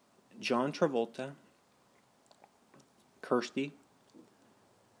 John Travolta, Kirsty,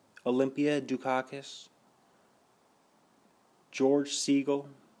 Olympia Dukakis, George Segal,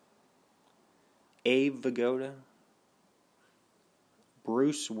 Abe Vigoda,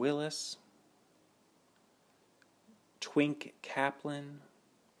 Bruce Willis, Twink Kaplan.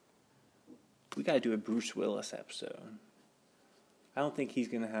 We gotta do a Bruce Willis episode. I don't think he's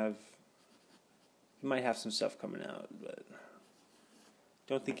gonna have... He might have some stuff coming out, but...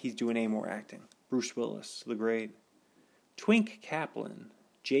 Don't think he's doing any more acting. Bruce Willis, the great. Twink Kaplan,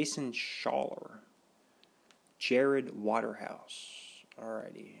 Jason Schaller, Jared Waterhouse.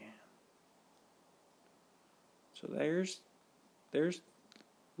 Alrighty. So there's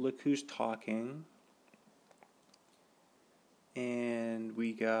Look Who's Talking. And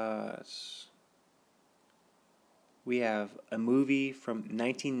we have a movie from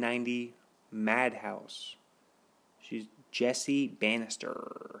 1990, Madhouse. She's Jessie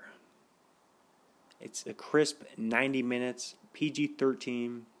Bannister. It's a crisp 90 minutes,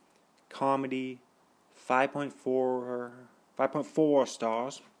 PG-13, comedy, 5.4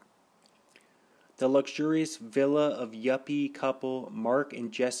 stars. The luxurious villa of yuppie couple Mark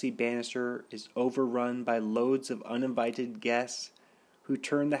and Jessie Bannister is overrun by loads of uninvited guests who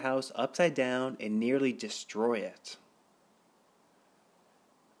turn the house upside down and nearly destroy it.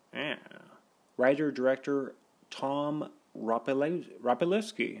 Yeah. Writer-director Tom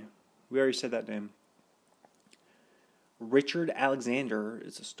Rapalewski. We already said that name. Richard Alexander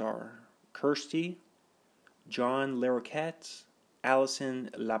is a star. Kirsty, John Larroquette,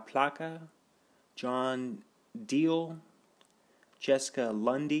 Alison LaPlaca, John Deal, Jessica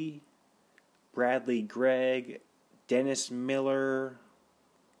Lundy, Bradley Gregg, Dennis Miller,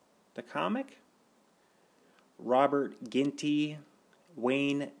 the comic, Robert Ginty,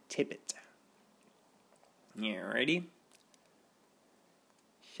 Wayne Tippett. Yeah, ready?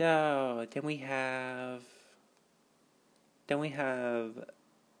 So then we have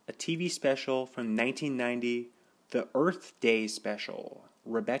a TV special from 1990, the Earth Day special.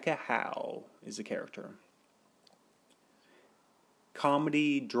 Rebecca Howe is a character.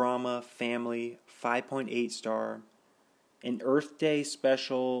 Comedy, drama, family, 5.8 star. An Earth Day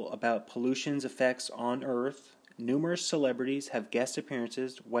special about pollution's effects on Earth. Numerous celebrities have guest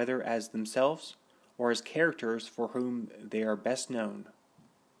appearances, whether as themselves or as characters for whom they are best known.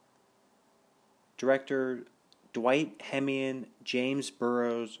 Director Dwight Hemian, James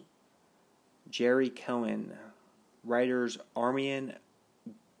Burrows, Jerry Cohen. Writers Armian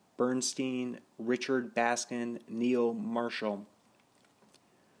Bernstein, Richard Baskin, Neil Marshall.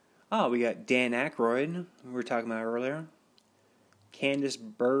 Oh, we got Dan Aykroyd, we were talking about earlier. Candice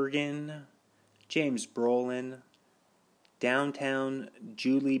Bergen, James Brolin, Downtown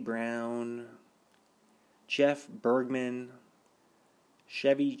Julie Brown, Jeff Bergman,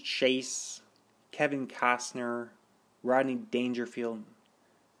 Chevy Chase, Kevin Costner, Rodney Dangerfield,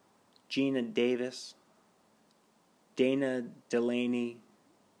 Gina Davis, Dana Delaney,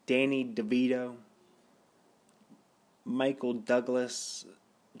 Danny DeVito, Michael Douglas,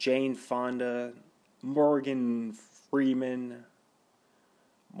 Jane Fonda, Morgan Freeman,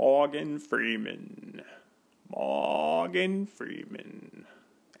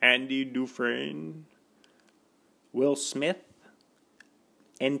 Andy Dufresne, Will Smith,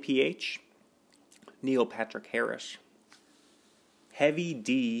 NPH, Neil Patrick Harris, Heavy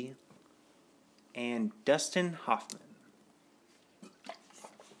D, and Dustin Hoffman.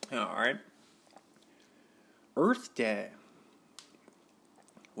 Alright. Earth Day.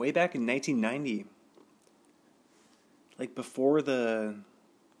 Way back in 1990. Like before the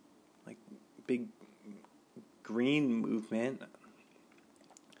big green movement.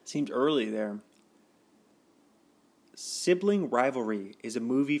 Seemed early there. Sibling Rivalry is a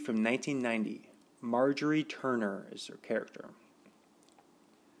movie from 1990. Marjorie Turner is her character.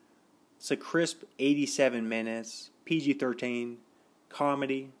 It's a crisp 87 minutes, PG-13,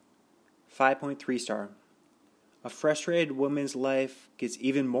 comedy, 5.3 star. A frustrated woman's life gets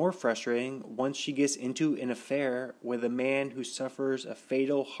even more frustrating once she gets into an affair with a man who suffers a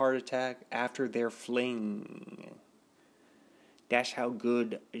fatal heart attack after their fling. That's how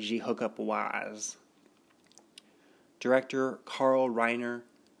good the hookup was. Director Carl Reiner,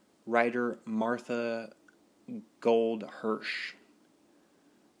 writer Martha Gold Hirsch.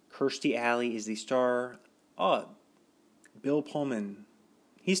 Kirstie Alley is the star. Oh, Bill Pullman.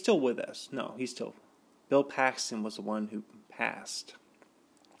 He's still with us. No, he's still. Bill Paxton was the one who passed.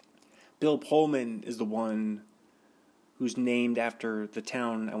 Bill Pullman is the one who's named after the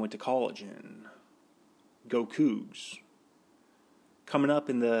town I went to college in. Go Cougs. Coming up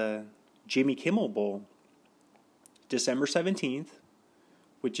in the Jimmy Kimmel Bowl, December 17th,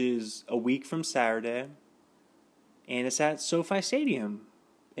 which is a week from Saturday, and it's at SoFi Stadium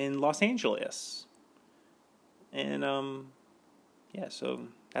in Los Angeles. And, yeah, so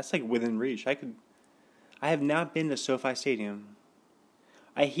that's like within reach. I have not been to SoFi Stadium.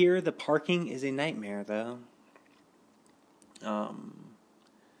 I hear the parking is a nightmare, though. Yeah,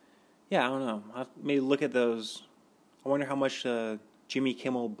 I don't know. I'll maybe look at those. I wonder how much Jimmy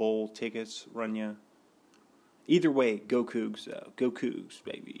Kimmel Bowl tickets run you. Either way, go Cougs, though. Go Cougs,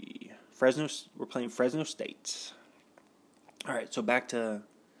 baby. We're playing Fresno State. All right, so back to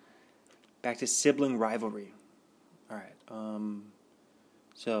Sibling Rivalry. All right.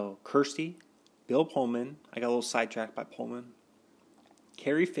 So Kirstie, Bill Pullman. I got a little sidetracked by Pullman.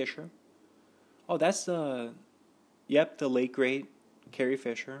 Carrie Fisher. Oh, that's the late great Carrie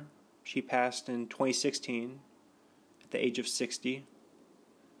Fisher. She passed in 2016 at the age of 60.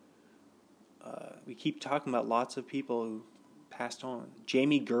 We keep talking about lots of people who passed on.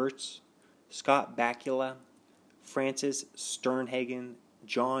 Jamie Gertz, Scott Bakula, Francis Sternhagen,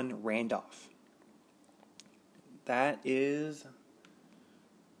 John Randolph. That is...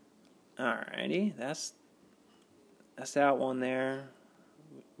 Alrighty, that's that one there.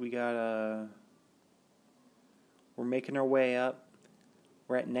 We got we're making our way up.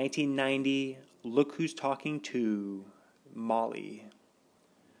 We're at 1990. Look Who's Talking To, Molly.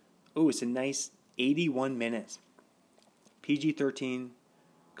 Ooh, it's a nice 81 minutes. PG-13,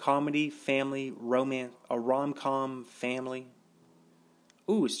 comedy, family, romance, a rom-com family.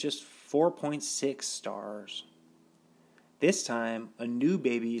 Ooh, it's just 4.6 stars. This time, a new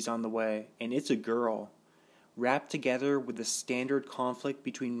baby is on the way, and it's a girl. Wrapped together with the standard conflict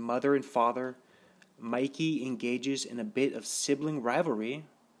between mother and father, Mikey engages in a bit of sibling rivalry.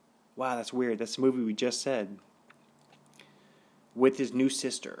 Wow, that's weird. That's the movie we just said. With his new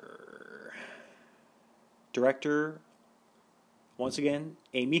sister. Director, once again,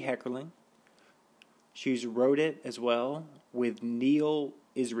 Amy Heckerling. She's wrote it as well with Neil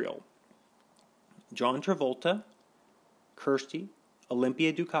Israel. John Travolta, Kirstie,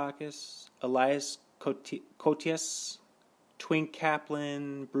 Olympia Dukakis, Elias Koteas, Twink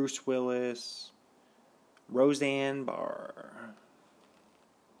Kaplan, Bruce Willis, Roseanne Barr.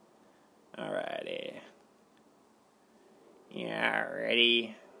 Alrighty. Yeah,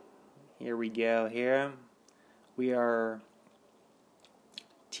 ready. Here we go. Here we are.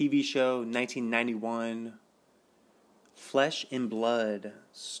 TV show 1991. Flesh and Blood.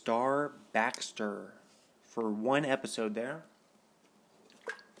 Star Baxter for one episode there.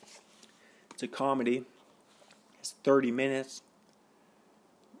 It's a comedy. It's 30 minutes.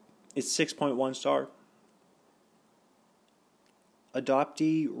 It's 6.1 star.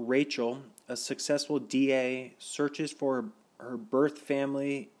 Adoptee Rachel, a successful DA, searches for her birth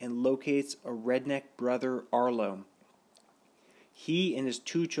family and locates a redneck brother, Arlo. He and his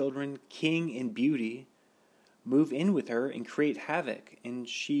 2 children, King and Beauty, move in with her and create havoc, and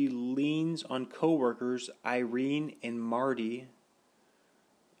she leans on co-workers Irene and Marty.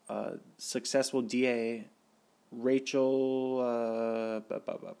 Successful DA Rachel.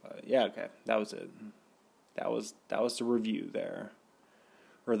 Yeah, okay, that was it. That was the review there,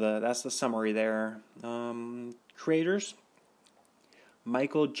 or that's the summary there. Creators: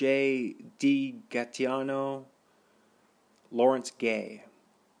 Michael J. DiGattiano, Lawrence Gay.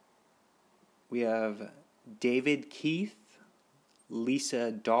 We have David Keith,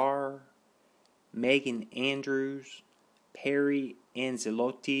 Lisa Darr, Megan Andrews, Perry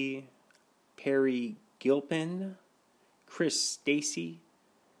Anzalotti, Perry Gilpin, Chris Stacy,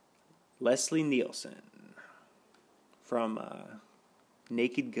 Leslie Nielsen from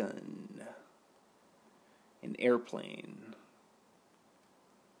Naked Gun, an Airplane.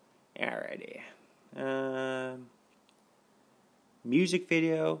 Alrighty. Music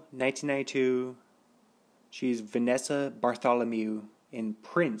video, 1992. She's Vanessa Bartholomew in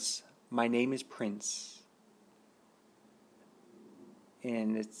Prince. My Name is Prince.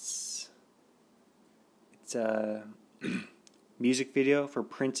 And it's a music video for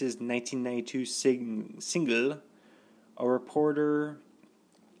Prince's 1992 single. A reporter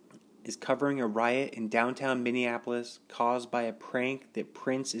is covering a riot in downtown Minneapolis caused by a prank that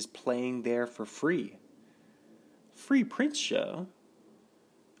Prince is playing there for free. Free Prince show?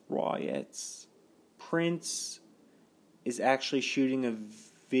 Riots. Prince is actually shooting a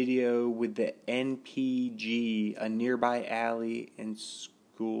video with the NPG, a nearby alley and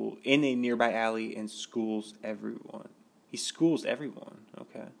schools everyone. He schools everyone.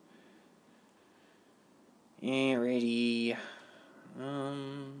 Okay. Alrighty.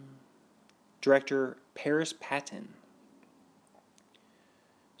 Director Paris Patton.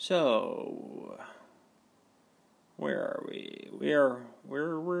 So, where are we? We're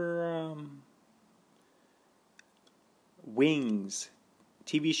Wings,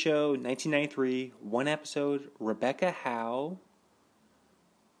 TV show, 1993, 1 episode. Rebecca Howe.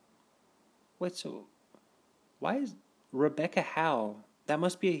 Wait, so why is Rebecca Howe? That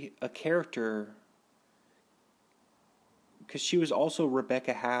must be a character, because she was also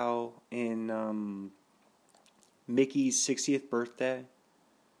Rebecca Howe in Mickey's 60th birthday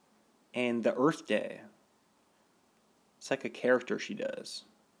and the Earth Day. It's like a character she does.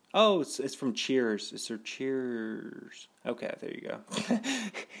 Oh, it's from Cheers. It's her Cheers. Okay, there you go.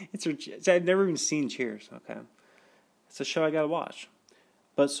 It's her. I've never even seen Cheers. Okay, it's a show I gotta watch.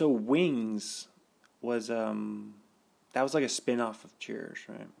 But so Wings was that was like a spin-off of Cheers,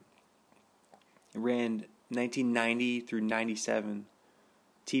 right? It ran 1990 through 97.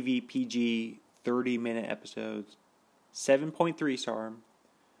 TV PG 30-minute episodes. 7.3 star.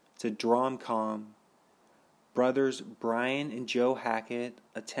 It's a drom-com. Brothers Brian and Joe Hackett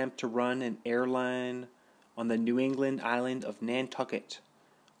attempt to run an airline on the New England island of Nantucket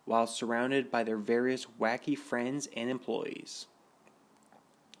while surrounded by their various wacky friends and employees.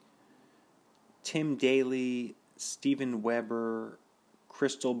 Tim Daly, Steven Weber,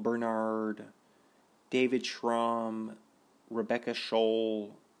 Crystal Bernard, David Schramm, Rebecca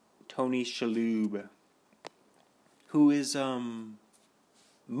Scholl, Tony Shalhoub, who is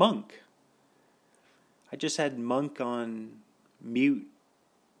Monk. I just had Monk on mute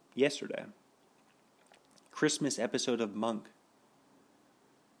yesterday. Christmas episode of Monk.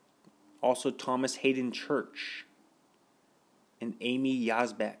 Also Thomas Hayden Church and Amy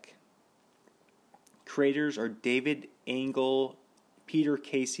Yazbek. Creators are David Angle, Peter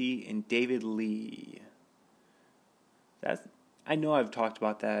Casey, and David Lee. I know I've talked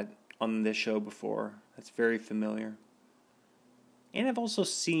about that on this show before. That's very familiar. And I've also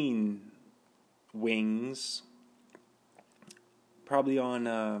seen Wings, probably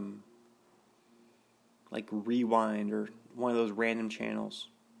on like Rewind or one of those random channels.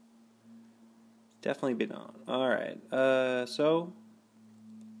 Definitely been on. Alright, so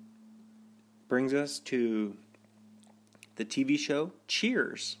brings us to the TV show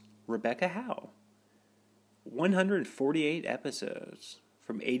Cheers, Rebecca Howe. 148 episodes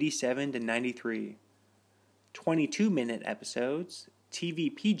from 87 to 93. 22-minute episodes,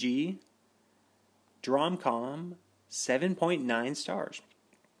 TV PG, Dromcom, 7.9 stars.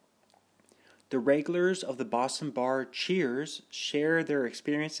 The regulars of the Boston bar Cheers share their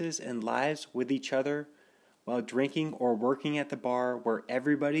experiences and lives with each other while drinking or working at the bar where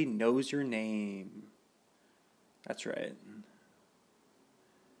everybody knows your name. That's right.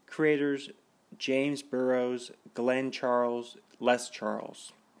 Creators James Burrows, Glenn Charles, Les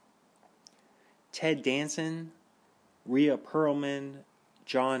Charles. Ted Danson, Rhea Perlman,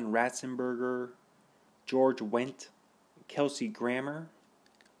 John Ratzenberger, George Wendt, Kelsey Grammer,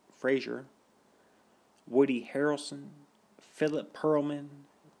 Frasier, Woody Harrelson, Philip Perlman,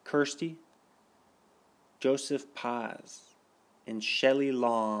 Kirsty, Joseph Paz, and Shelley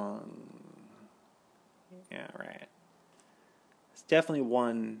Long. Yeah, right. It's definitely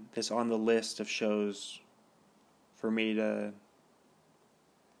one that's on the list of shows for me to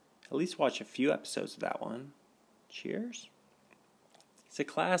at least watch a few episodes of that one. Cheers. It's a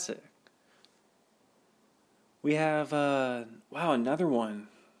classic. We have, another one.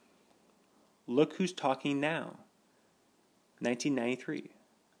 Look Who's Talking Now. 1993.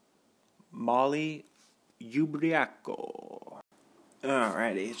 Molly Ubriaco.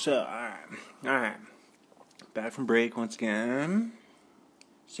 Alrighty, so, alright. Back from break once again.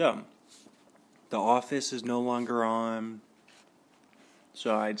 So, The Office is no longer on.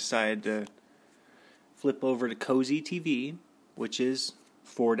 So I decided to flip over to Cozy TV, which is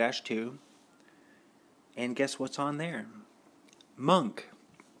 4-2. And guess what's on there? Monk.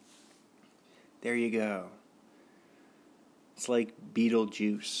 There you go. It's like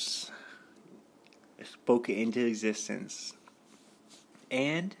Beetlejuice. Spoke it into existence.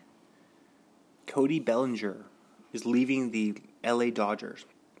 And Cody Bellinger is leaving the LA Dodgers.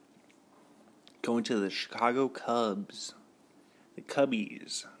 Going to the Chicago Cubs. The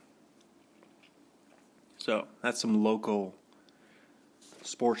Cubbies. So, that's some local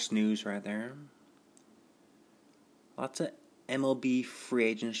sports news right there. Lots of MLB free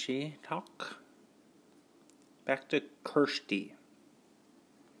agency talk. Back to Kirsty.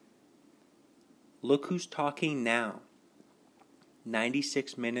 Look Who's Talking Now.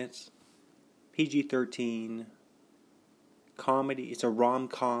 96 minutes. PG-13. Comedy. It's a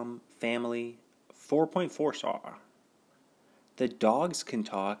rom-com family. 4.4 star. The dogs can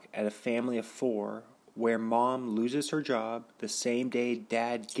talk at a family of 4 where mom loses her job the same day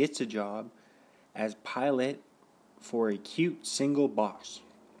dad gets a job as pilot for a cute single boss.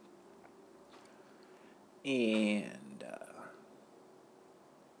 And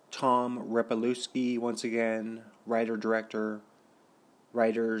Tom Repolowski, once again, writer-director.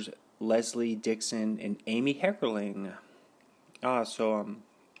 Writers Leslie Dixon and Amy Heckerling.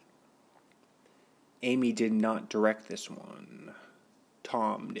 Amy did not direct this one.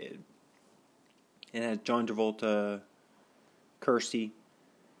 Tom did. It has John Travolta, Kirsty,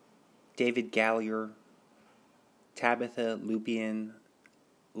 David Gallier, Tabitha Lupien,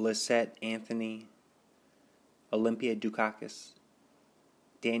 Lisette Anthony, Olympia Dukakis,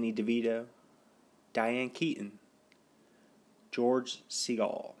 Danny DeVito, Diane Keaton, George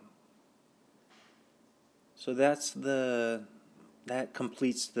Segal. So that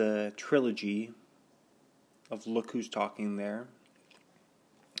completes the trilogy of Look Who's Talking there.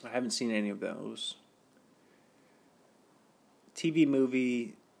 I haven't seen any of those. TV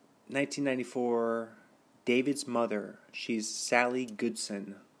movie, 1994, David's Mother. She's Sally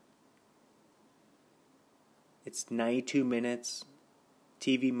Goodson. It's 92 minutes,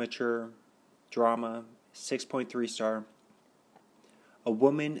 TV mature, drama, 6.3 star. A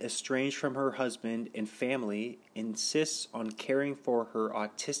woman estranged from her husband and family insists on caring for her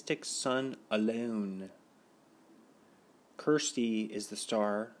autistic son alone. Kirsty is the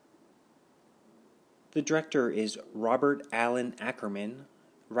star. The director is Robert Allen Ackerman,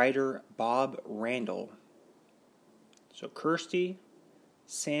 writer Bob Randall. So Kirsty,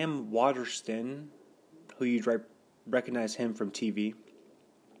 Sam Waterston, who you'd recognize him from TV,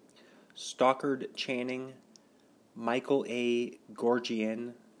 Stockard Channing, Michael A.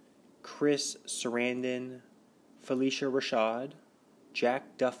 Gorgian, Chris Sarandon, Felicia Rashad,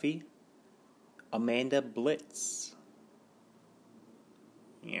 Jack Duffy, Amanda Blitz.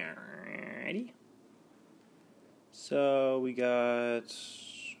 Yeah, ready? So we got.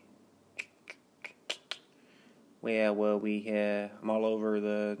 I'm all over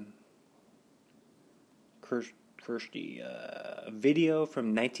the Kirsty video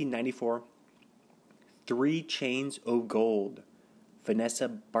from 1994. 3 Chains of Gold, Vanessa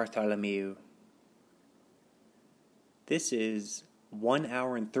Bartholomew. This is 1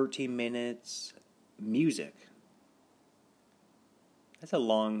 hour and 13 minutes music. That's a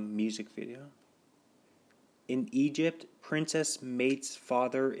long music video. In Egypt, Princess Mate's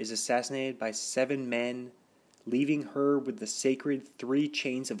father is assassinated by 7 men, leaving her with the sacred 3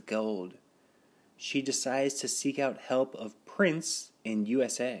 chains of gold. She decides to seek out help of Prince in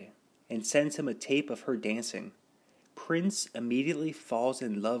USA and sends him a tape of her dancing. Prince immediately falls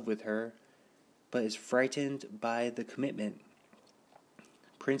in love with her, but is frightened by the commitment.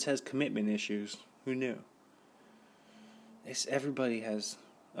 Prince has commitment issues. Who knew? Everybody has.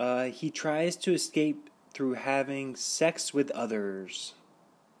 He tries to escape through having sex with others.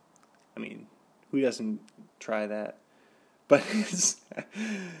 I mean, who doesn't try that? But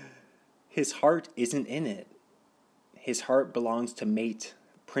his heart isn't in it. His heart belongs to Mate.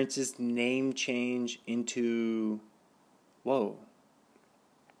 Prince's name change into... Whoa.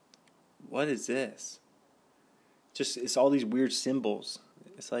 What is this? It's all these weird symbols.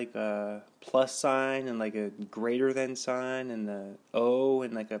 It's like a plus sign and like a greater than sign and the O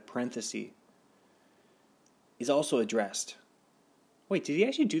and like a parenthesis. He's also addressed. Wait, did he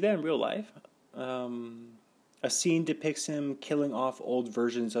actually do that in real life? A scene depicts him killing off old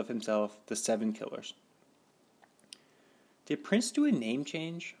versions of himself, the Seven Killers. Did Prince do a name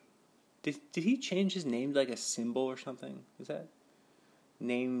change? Did he change his name to like a symbol or something? Is that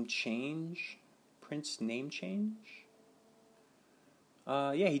name change? Prince name change?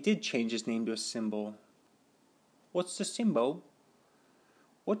 Yeah, he did change his name to a symbol. What's the symbol?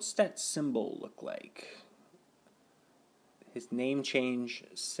 What's that symbol look like? His name change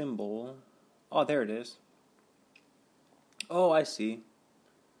symbol. Oh, there it is. Oh, I see.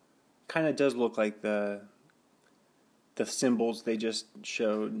 Kind of does look like the symbols they just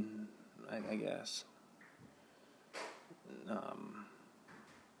showed, I guess.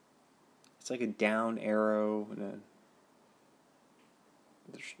 It's like a down arrow and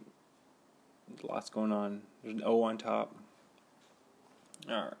there's lots going on. There's an O on top.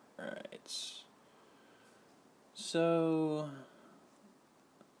 Alright. So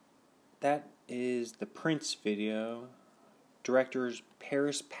that is the Prince video. Directors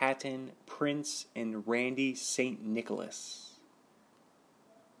Paris Patton, Prince, and Randy St. Nicholas.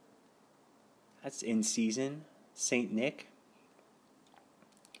 That's in season. St. Nick.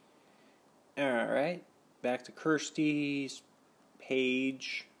 Alright. Back to Kirsty's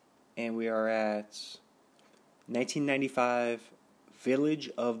page. And we are at 1995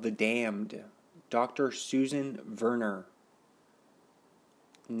 Village of the Damned. Dr. Susan Werner.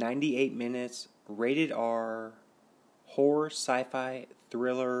 98 minutes. Rated R. Horror, sci-fi,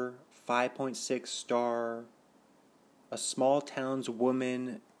 thriller, 5.6 star. A small town's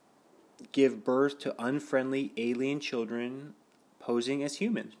woman give birth to unfriendly alien children posing as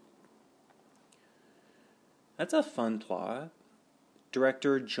humans. That's a fun plot.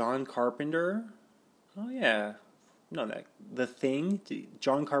 Director John Carpenter. Oh yeah, no, that The Thing.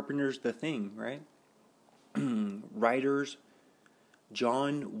 John Carpenter's The Thing, right? Writers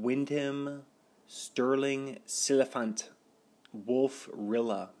John Wyndham, Sterling Silliphant, Wolf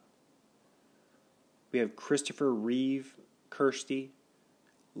Rilla. We have Christopher Reeve, Kirsty,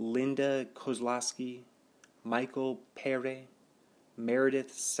 Linda Kozlowski, Michael Pere,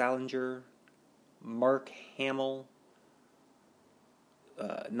 Meredith Salinger, Mark Hamill,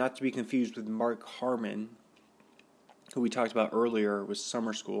 not to be confused with Mark Harmon, who we talked about earlier with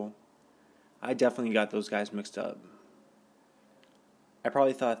Summer School. I definitely got those guys mixed up. I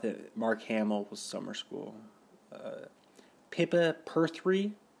probably thought that Mark Hamill was Summer School. Pippa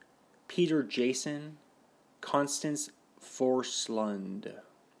Perthree, Peter Jason, Constance Forslund.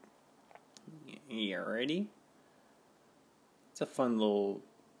 You ready? It's a fun little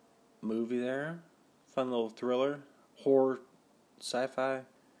movie there. Fun little thriller. Horror, sci-fi.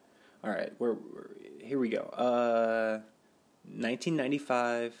 Alright, here we go.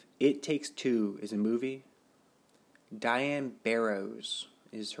 1995, It Takes Two is a movie. Diane Barrows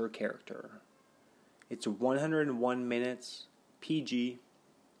is her character. It's 101 minutes, PG.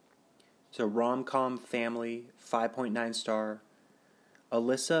 It's a rom-com family, 5.9 star.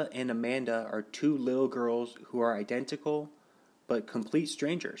 Alyssa and Amanda are two little girls who are identical but complete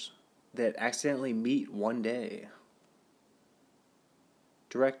strangers that accidentally meet one day.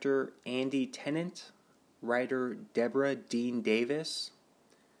 Director Andy Tennant, writer Deborah Dean Davis,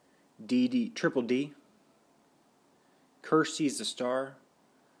 Triple D. Kirsty's the star.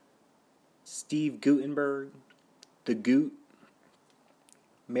 Steve Guttenberg, The Goot.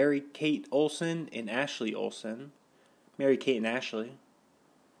 Mary Kate Olsen and Ashley Olsen. Mary Kate and Ashley.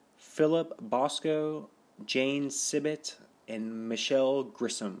 Philip Bosco, Jane Sibbett, and Michelle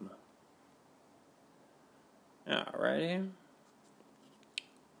Grissom. Alrighty.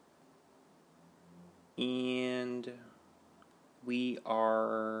 And we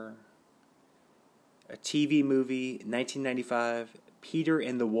are a TV movie, 1995, Peter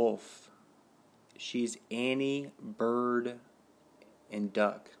and the Wolf. She's Annie, Bird, and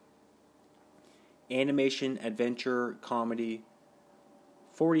Duck. Animation, adventure, comedy,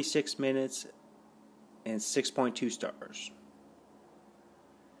 46 minutes, and 6.2 stars.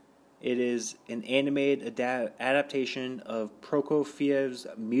 It is an animated adaptation of Prokofiev's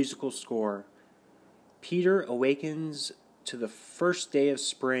musical score. Peter awakens to the first day of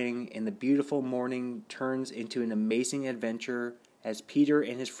spring, and the beautiful morning turns into an amazing adventure as Peter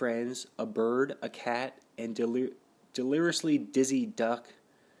and his friends, a bird, a cat, and deliriously dizzy duck,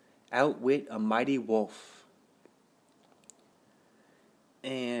 outwit a mighty wolf.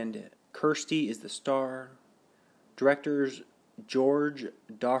 And Kirsty is the star. Directors George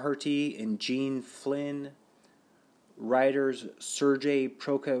Doherty and Gene Flynn. Writers Sergei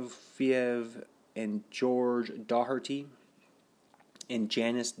Prokofiev and George Doherty. And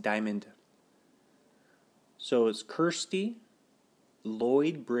Janice Diamond. So it's Kirsty,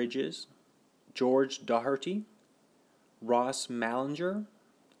 Lloyd Bridges, George Doherty, Ross Malinger,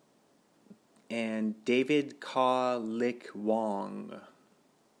 and David Ka Lik Wong.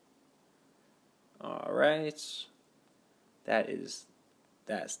 Alright. That's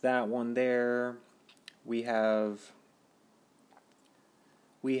that one there. We have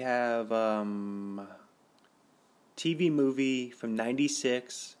TV movie from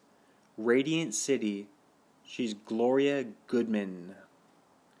 96, Radiant City. She's Gloria Goodman.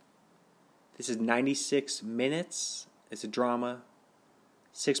 This is 96 minutes. It's a drama.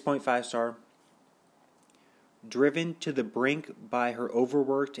 6.5 star. Driven to the brink by her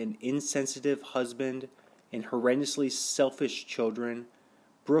overworked and insensitive husband and horrendously selfish children,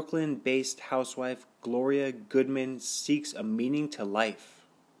 Brooklyn-based housewife Gloria Goodman seeks a meaning to life.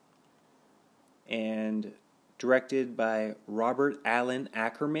 And directed by Robert Allen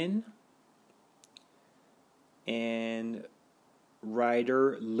Ackerman and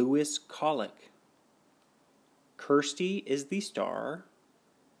writer Lewis Colick. Kirsty is the star.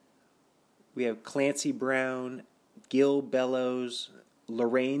 We have Clancy Brown, Gil Bellows,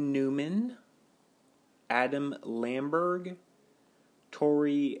 Lorraine Newman, Adam Lamberg,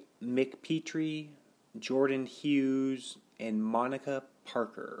 Tori McPetrie, Jordan Hughes, and Monica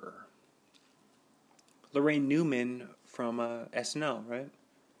Parker. Lorraine Newman from SNL, right?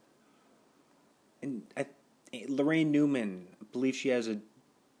 And Lorraine Newman, I believe she has a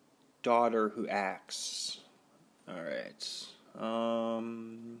daughter who acts. All right.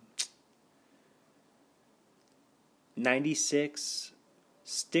 96,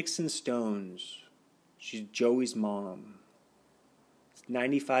 Sticks and Stones. She's Joey's mom.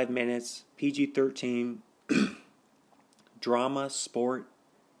 95 minutes, PG-13, drama, sport,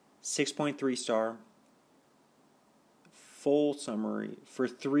 6.3 star. Full summary. For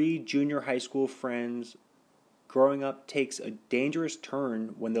 3 junior high school friends, growing up takes a dangerous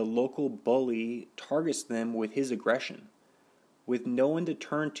turn when the local bully targets them with his aggression. With no one to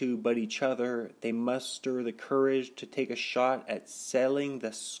turn to but each other, they muster the courage to take a shot at settling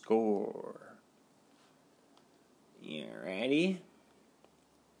the score. You ready?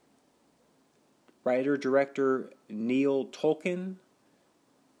 Writer-director Neil Tolkien.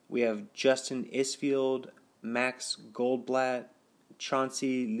 We have Justin Isfield, Max Goldblatt,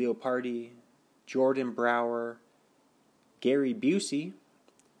 Chauncey Leopardi, Jordan Brower, Gary Busey,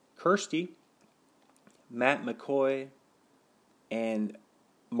 Kirsty, Matt McCoy, and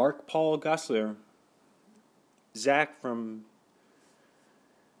Mark Paul Gosselaar. Zach from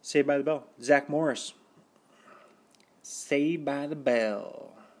Saved by the Bell. Zach Morris. Saved by the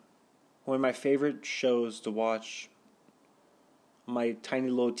Bell. One of my favorite shows to watch on my tiny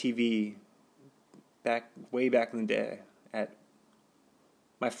little TV way back in the day. At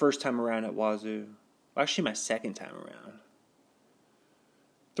my first time around at Wazoo. Well, actually, my second time around.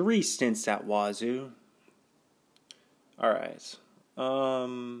 3 stints at Wazoo. Alright.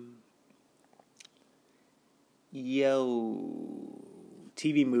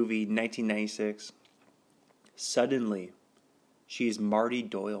 TV movie 1996. Suddenly, she is Marty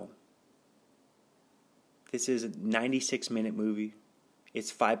Doyle. This is a 96-minute movie.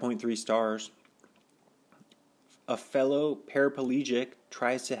 It's 5.3 stars. A fellow paraplegic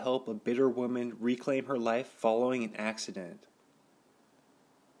tries to help a bitter woman reclaim her life following an accident.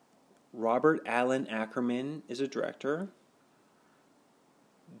 Robert Allen Ackerman is a director.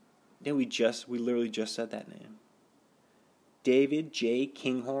 Yeah, we literally just said that name. David J.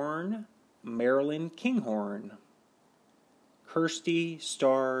 Kinghorn, Marilyn Kinghorn. Kirsty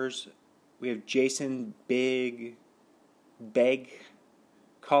stars. We have Jason Begg,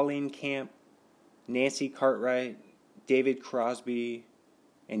 Colleen Camp, Nancy Cartwright, David Crosby,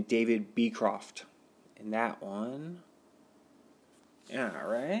 and David Beecroft. In that one.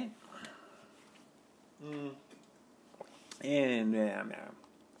 Alright. And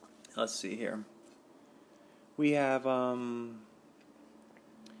let's see here. We have a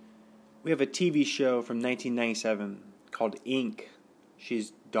TV show from 1997 called Ink.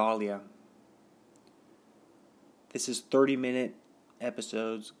 She's Dahlia. This is 30-minute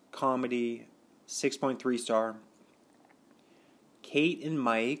episodes, comedy, 6.3 star. Kate and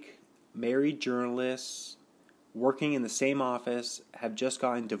Mike, married journalists working in the same office, have just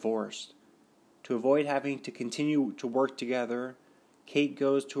gotten divorced. To avoid having to continue to work together, Kate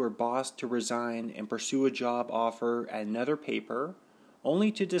goes to her boss to resign and pursue a job offer at another paper,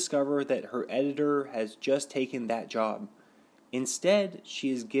 only to discover that her editor has just taken that job. Instead,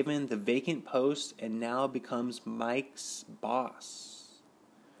 she is given the vacant post and now becomes Mike's boss.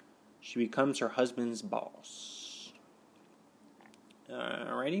 She becomes her husband's boss.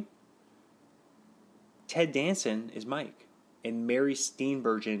 Alrighty. Ted Danson is Mike, and Mary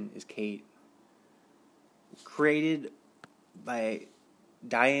Steenburgen is Kate. Created by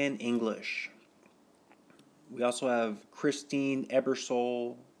Diane English. We also have Christine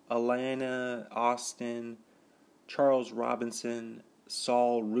Ebersole, Alana Austin, Charles Robinson,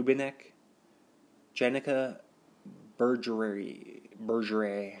 Saul Rubinek, Jenica Bergeret.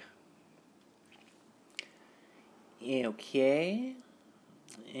 Okay.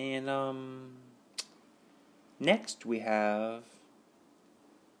 And next we have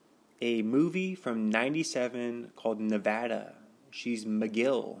a movie from 1997 called Nevada. She's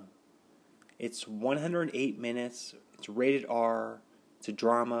McGill. It's 108 minutes. It's rated R. It's a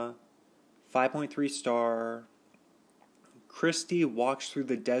drama. 5.3 star. Christy walks through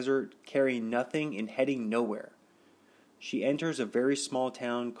the desert carrying nothing and heading nowhere. She enters a very small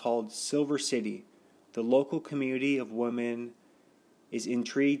town called Silver City. The local community of women is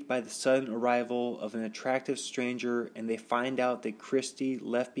intrigued by the sudden arrival of an attractive stranger, and they find out that Christy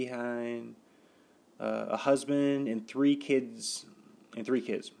left behind a husband and three kids.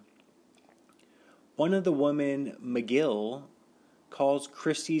 One of the women, McGill, calls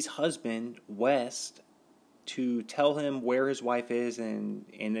Christy's husband, West, to tell him where his wife is, and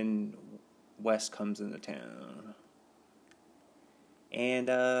then West comes into town.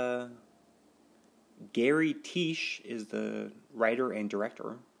 And Gary Tisch is the writer and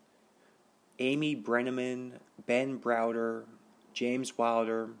director. Amy Brenneman, Ben Browder, James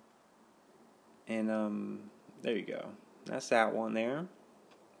Wilder, and there you go. That's that one there.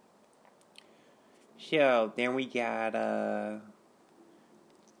 So then we got The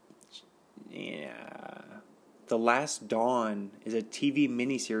Last Dawn is a TV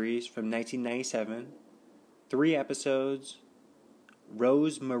miniseries from 1997. 3 episodes.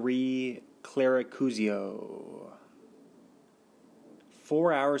 Rose Marie Claricuzio.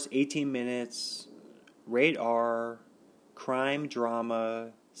 4 hours, 18 minutes. Rated R. Crime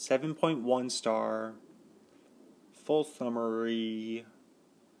drama. 7.1 star. Full summary.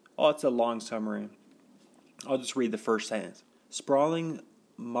 Oh, it's a long summary. I'll just read the first sentence. Sprawling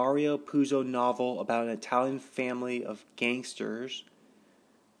Mario Puzo novel about an Italian family of gangsters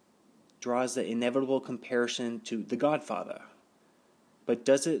draws the inevitable comparison to The Godfather, but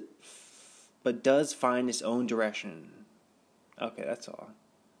does find its own direction. Okay, that's all.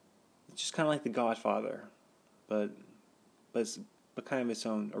 It's just kind of like The Godfather, but kind of its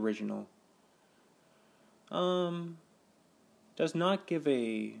own original. Does not give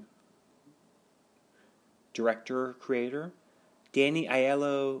a director, creator. Danny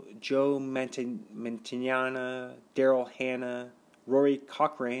Aiello, Joe Mantegna, Daryl Hannah, Rory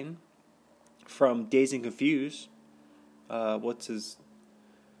Cochrane from Dazed and Confused. What's his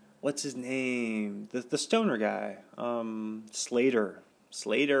name? The stoner guy. Slater.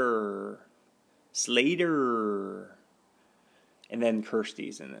 And then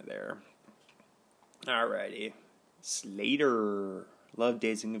Kirsty's in it there. Alrighty. Slater. Love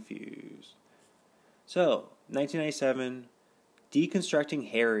Dazed and Confused. So, 1997,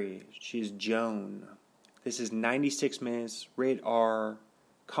 Deconstructing Harry. She's Joan. This is 96 minutes, rated R,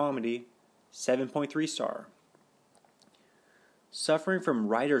 comedy, 7.3 star. Suffering from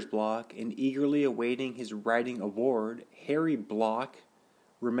writer's block and eagerly awaiting his writing award, Harry Block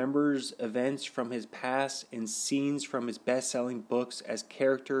remembers events from his past and scenes from his best-selling books as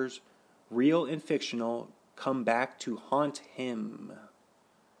characters, real and fictional, come back to haunt him.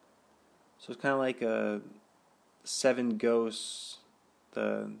 So it's kind of like a Seven Ghosts,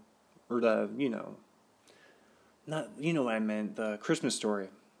 not, you know what I meant, the Christmas Story.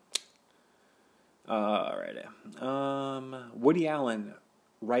 Alright. Woody Allen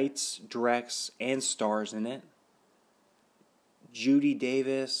writes, directs, and stars in it. Judy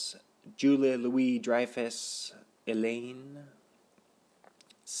Davis, Julia Louis-Dreyfus, Elaine,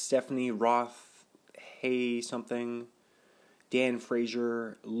 Stephanie Roth, Hay something, Dan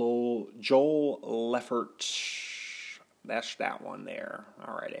Fraser, Joel Leffert. That's that one there.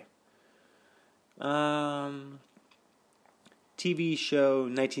 Alrighty. TV show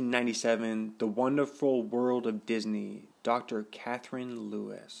 1997, The Wonderful World of Disney, Dr. Catherine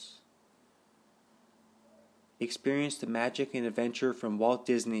Lewis. Experience the magic and adventure from Walt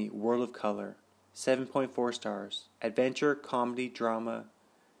Disney World of Color. 7.4 stars. Adventure, comedy, drama,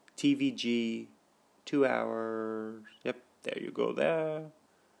 TVG, 2 hours. Yep, there you go there.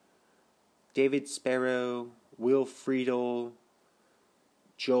 David Sparrow, Will Friedle,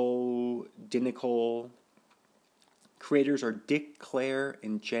 Joel Dinical. Creators are Dick Clare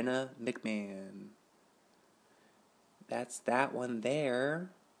and Jenna McMahon. That's that one there.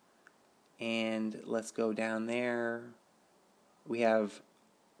 And let's go down there. We have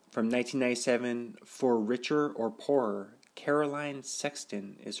from 1997, For Richer or Poorer, Caroline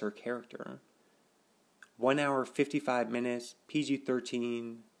Sexton is her character. 1 hour, 55 minutes,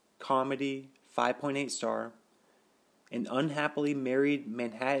 PG-13, comedy, 5.8 star. An unhappily married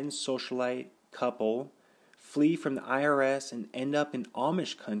Manhattan socialite couple flee from the IRS and end up in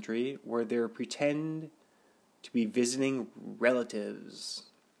Amish country where they pretend to be visiting relatives.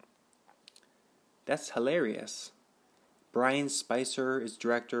 That's hilarious. Brian Spicer is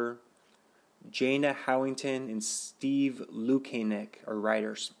director. Jana Howington and Steve Lukanek are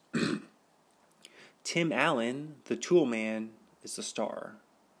writers. Tim Allen, the Tool Man, is the star.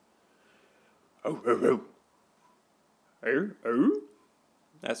 Oh, oh, oh. Oh, oh.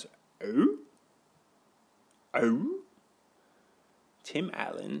 That's oh. Oh. Tim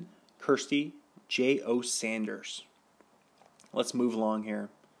Allen, Kirsty, J.O. Sanders. Let's move along here.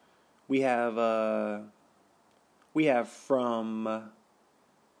 We have from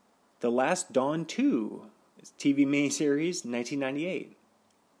The Last Dawn 2. It's TV miniseries, 1998.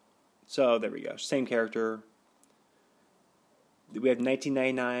 So, there we go. Same character. We have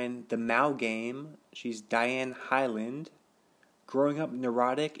 1999, The Mao Game. She's Diane Hyland. Growing up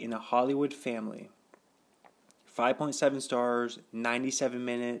neurotic in a Hollywood family. 5.7 stars,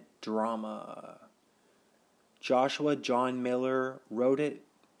 97-minute drama. Joshua John Miller wrote it,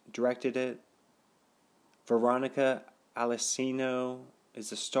 directed it. Veronica Alessino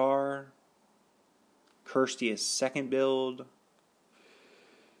is the star. Kirsty is second build.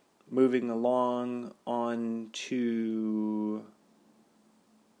 Moving along on to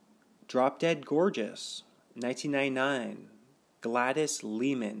Drop Dead Gorgeous, 1999. Gladys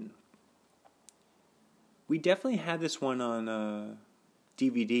Lehman. We definitely had this one on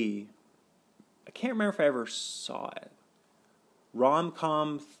DVD. I can't remember if I ever saw it.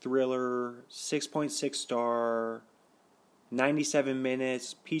 Rom-com thriller, 6.6 star, 97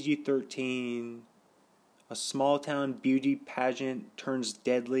 minutes, PG-13. A small-town beauty pageant turns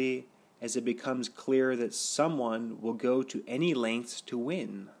deadly as it becomes clear that someone will go to any lengths to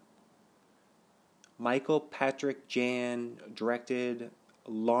win. Michael Patrick Jan directed,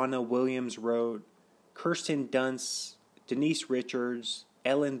 Lana Williams wrote, Kirsten Dunst, Denise Richards,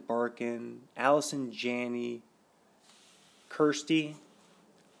 Ellen Barkin, Allison Janney, Kirsty,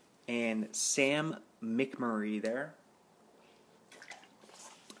 and Sam McMurray there.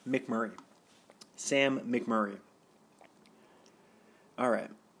 Sam McMurray.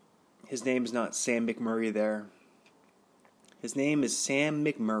 Alright. His name is not Sam McMurray there. His name is Sam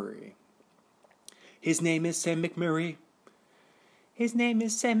McMurray. His name is Sam McMurray. His name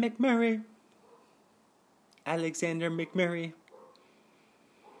is Sam McMurray. Alexander McMurray.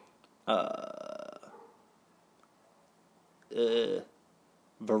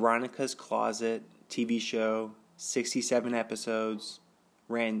 Veronica's Closet TV show, 67 episodes,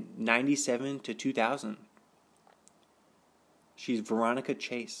 ran 97 to 2000. She's Veronica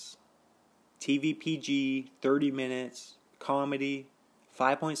Chase. TV PG, 30 minutes, comedy,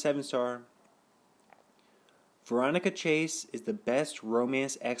 5.7 star. Veronica Chase is the best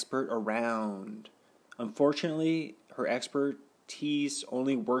romance expert around. Unfortunately, her expertise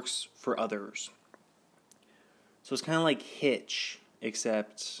only works for others. So it's kind of like Hitch,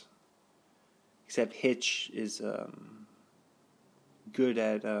 except Hitch is good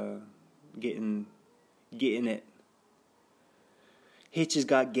at getting it. Hitch has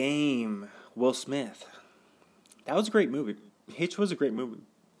got game. Will Smith. That was a great movie. Hitch was a great movie.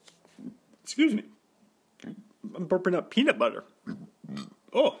 Excuse me. I'm burping up peanut butter.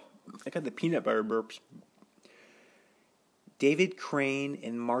 Oh, I got the peanut butter burps. David Crane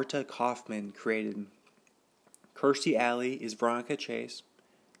and Marta Kaufman created. Kirstie Alley is Veronica Chase.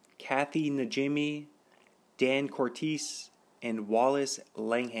 Kathy Najimy, Dan Cortese, and Wallace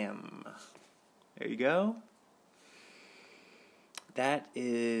Langham. There you go. That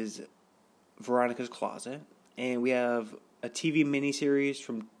is Veronica's Closet. And we have a TV miniseries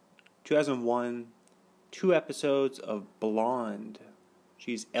from 2001, 2 episodes of Blonde.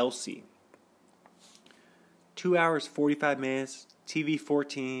 She's Elsie. 2 hours, 45 minutes, TV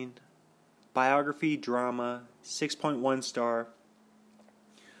 14, biography, drama, 6.1 star.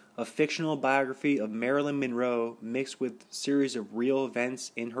 a fictional biography of Marilyn Monroe mixed with a series of real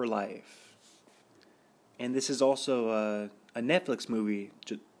events in her life. And this is also a Netflix movie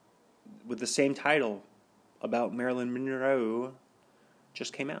with the same title about Marilyn Monroe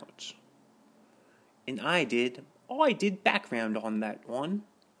just came out. And I did background on that one.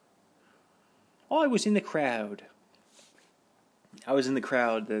 I was in the crowd. I was in the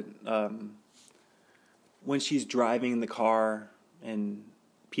crowd that when she's driving in the car and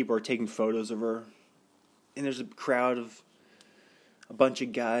people are taking photos of her, and there's a crowd of a bunch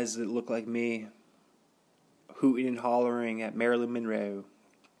of guys that look like me hooting and hollering at Marilyn Monroe.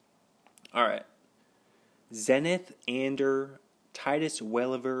 Alright. Zenith Ander, Titus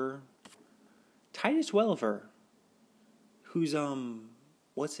Welliver. Titus Welliver. Who's,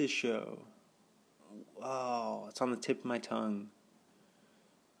 what's his show? Oh, it's on the tip of my tongue.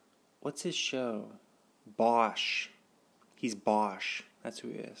 What's his show? Bosch. He's Bosch. That's who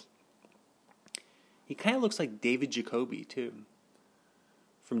he is. He kind of looks like David Jacoby, too.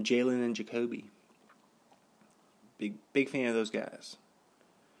 From Jalen and Jacoby. Big fan of those guys.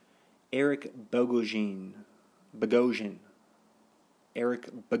 Eric Bogosian. Eric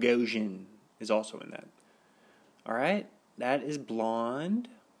Bogosian is also in that. Alright, that is Blonde.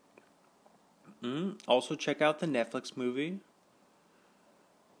 Also check out the Netflix movie.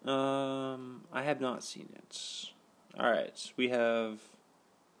 I have not seen it. Alright, so we have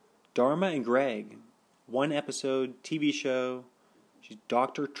Dharma and Greg. 1 episode, TV show. She's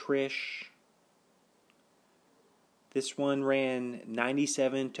Dr. Trish. This one ran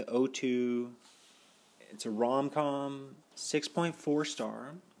 97 to 02. It's a rom-com, 6.4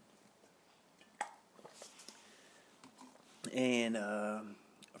 star. And a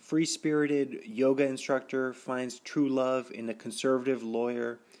free-spirited yoga instructor finds true love in a conservative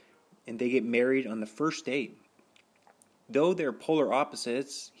lawyer, and they get married on the first date. Though they're polar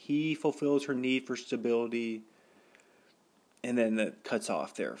opposites, he fulfills her need for stability, and then that cuts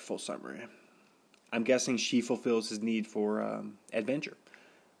off their full summary. I'm guessing she fulfills his need for adventure.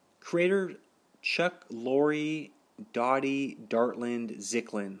 Creator Chuck Lorre, Dottie Dartland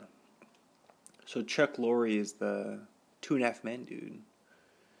Zicklin. So Chuck Lorre is the 2.5 Men dude.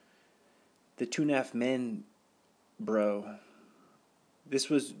 The 2.5 Men bro. This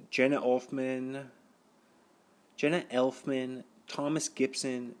was Jenna Elfman, Thomas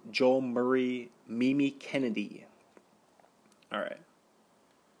Gibson, Joel Murray, Mimi Kennedy. Alright.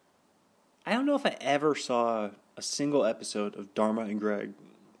 I don't know if I ever saw a single episode of Dharma and Greg.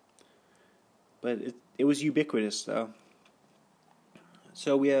 But it was ubiquitous, though.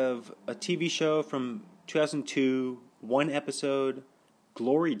 So we have a TV show from 2002, 1 episode,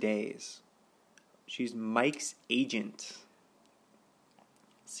 Glory Days. She's Mike's agent.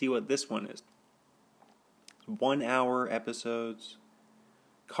 Let's see what this one is. 1 hour episodes.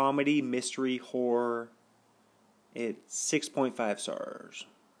 Comedy, mystery, horror. It's 6.5 stars.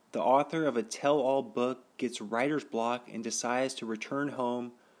 The author of a tell-all book gets writer's block and decides to return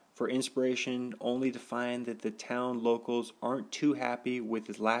home for inspiration, only to find that the town locals aren't too happy with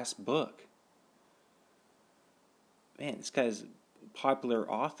his last book. Man, this guy's a popular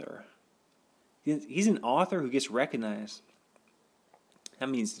author. He's an author who gets recognized. That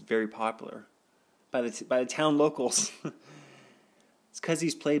means he's very popular by the town locals. It's because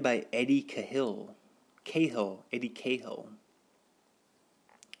he's played by Eddie Cahill. Eddie Cahill.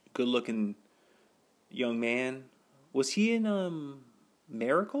 Good-looking young man. Was he in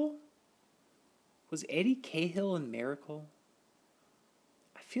Miracle? Was Eddie Cahill in Miracle?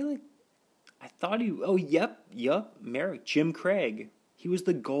 I feel like I thought he... Oh, yep, Miracle. Jim Craig. He was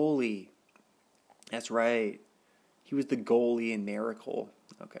the goalie. That's right. He was the goalie in Miracle.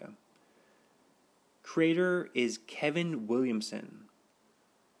 Okay. Creator is Kevin Williamson.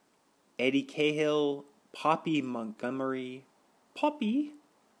 Eddie Cahill, Poppy Montgomery,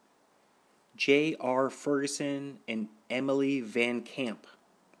 J.R. Ferguson, and Emily Van Camp.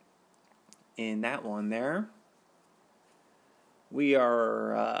 In that one there, we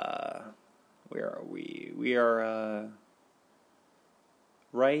are, where are we? We are,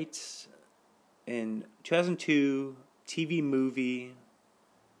 right in 2002, TV movie.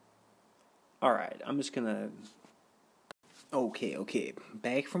 Alright, I'm just gonna... Okay,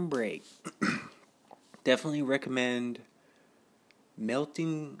 back from break. Definitely recommend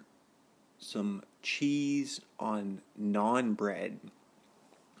melting some cheese on naan bread.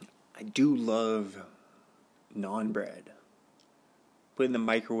 I do love naan bread. Put it in the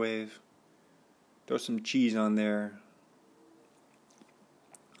microwave. Throw some cheese on there.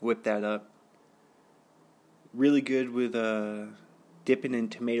 Whip that up. Really good with dipping in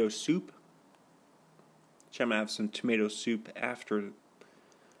tomato soup. Which I'm going to have some tomato soup after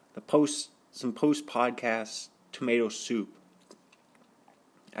some post podcast tomato soup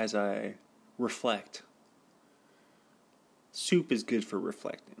as I reflect. Soup is good for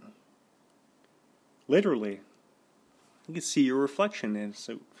reflecting. Literally, you can see your reflection in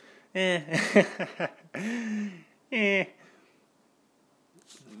soup. Maybe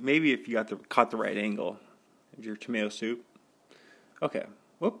if you caught the right angle of your tomato soup. Okay.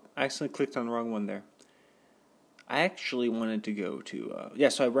 Whoop! I accidentally clicked on the wrong one there. I actually wanted to go to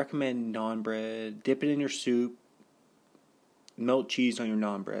so I recommend naan bread. Dip it in your soup. Melt cheese on your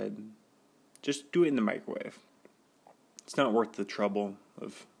naan bread. Just do it in the microwave. It's not worth the trouble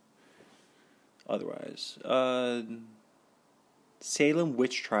of otherwise. Salem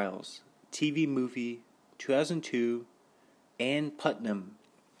Witch Trials, TV movie, 2002, Ann Putnam.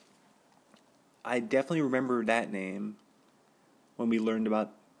 I definitely remember that name when we learned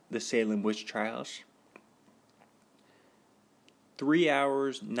about the Salem Witch Trials. 3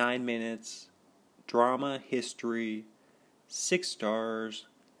 hours, 9 minutes, drama, history, 6 stars.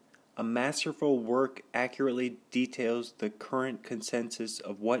 A masterful work accurately details the current consensus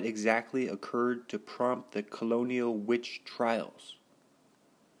of what exactly occurred to prompt the colonial witch trials.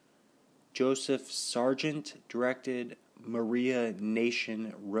 Joseph Sargent directed, Maria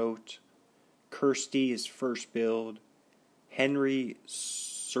Nation wrote, Kirsty is first billed, Henry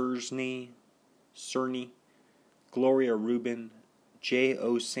Cerny, Gloria Rubin,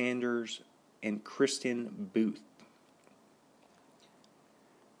 J.O. Sanders, and Kristen Booth.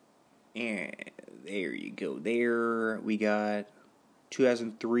 And there you go. There we got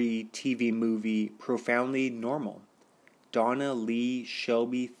 2003 TV movie Profoundly Normal. Donna Lee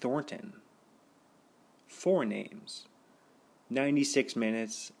Shelby Thornton. 4 names. 96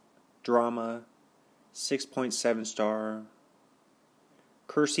 minutes. Drama. 6.7 star.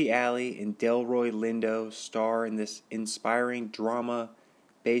 Kirstie Alley and Delroy Lindo star in this inspiring drama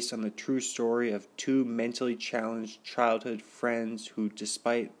based on the true story of 2 mentally challenged childhood friends who,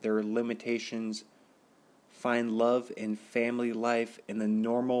 despite their limitations, find love and family life in the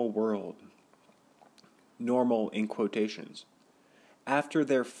normal world. Normal in quotations. After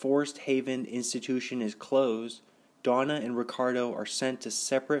their forced haven institution is closed, Donna and Ricardo are sent to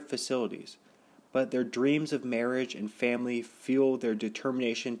separate facilities, but their dreams of marriage and family fuel their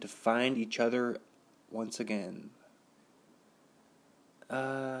determination to find each other once again.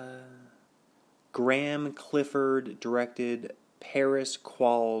 Graham Clifford directed, Paris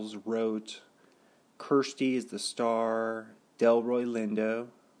Qualls wrote, Kirstie is the star, Delroy Lindo,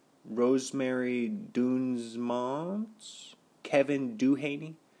 Rosemary Dunsmont, Kevin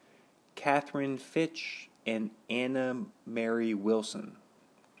Duhaney, Catherine Fitch, and Anna Mary Wilson.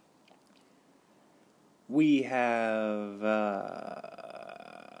 We have,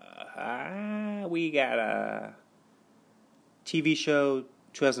 we got a TV show,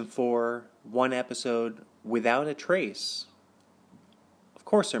 2004, 1 episode, Without a Trace. Of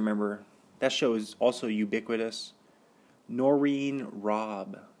course I remember. That show is also ubiquitous. Noreen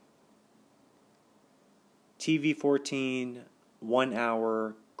Robb. TV 14, 1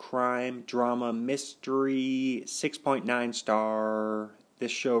 hour, crime, drama, mystery, 6.9 star.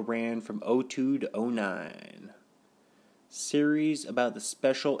 This show ran from 2002 to 2009. Series about the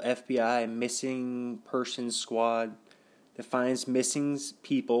special FBI missing persons squad that finds missing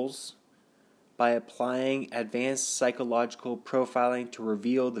peoples by applying advanced psychological profiling to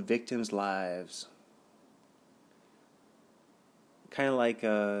reveal the victims' lives. Kind of like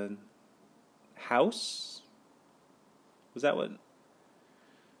a House? Was that what?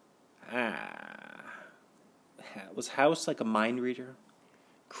 Was House like a mind reader?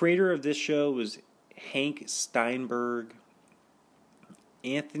 Creator of this show was Hank Steinberg,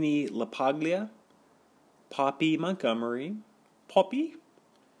 Anthony LaPaglia, Poppy Montgomery,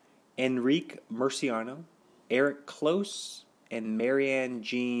 Enrique Murciano, Eric Close, and Marianne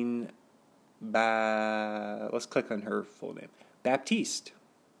Jean let's click on her full name. Baptiste.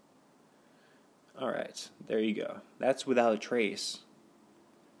 Alright, there you go. That's Without a Trace.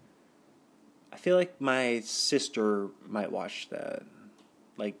 I feel like my sister might watch that.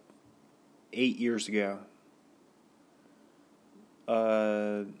 Like 8 years ago.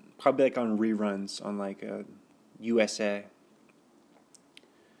 Probably like on reruns on like USA.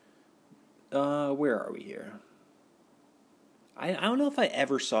 Where are we here? I don't know if I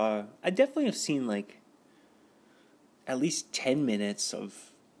ever saw. I definitely have seen like at least 10 minutes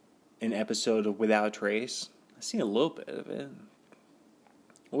of an episode of Without a Trace. I've seen a little bit of it.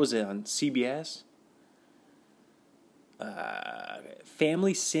 What was it on CBS?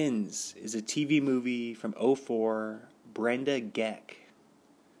 Family Sins is a TV movie from 2004. Brenda Geck.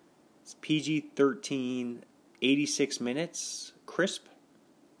 It's PG-13, 86 minutes, crisp,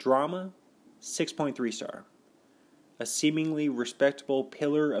 Drama, 6.3 star. A seemingly respectable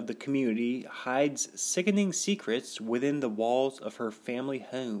pillar of the community hides sickening secrets within the walls of her family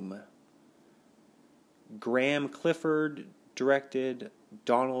home. Graham Clifford directed,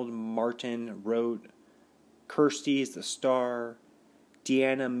 Donald Martin wrote, Kirsty is the star,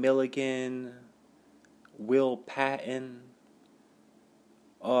 Deanna Milligan, Will Patton.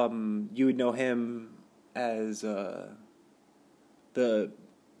 You would know him as the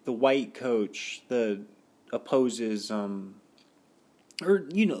white coach that opposes from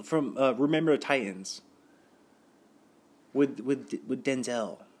Remember the Titans with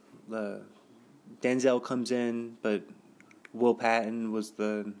Denzel. Denzel comes in, but Will Patton was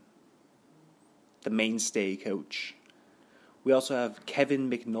the mainstay coach. We also have Kevin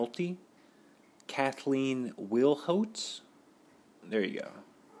McNulty, Kathleen Wilhote. There you go.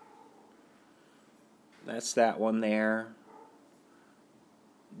 That's that one there.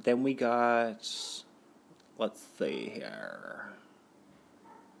 Then we got, let's see here,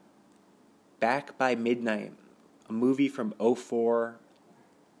 Back by Midnight, a movie from 2004,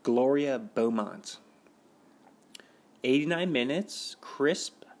 Gloria Beaumont. 89 minutes,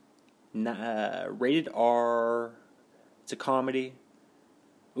 crisp, rated R. It's a comedy.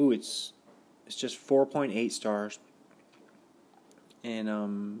 Ooh, it's just 4.8 stars.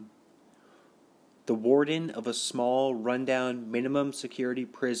 And the warden of a small, rundown, minimum security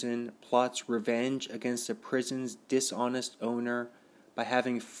prison plots revenge against the prison's dishonest owner by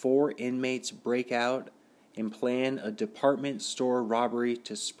having 4 inmates break out and plan a department store robbery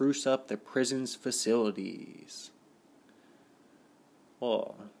to spruce up the prison's facilities.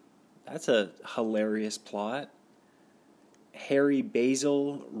 Oh, that's a hilarious plot. Harry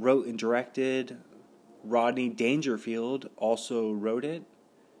Basil wrote and directed. Rodney Dangerfield also wrote it.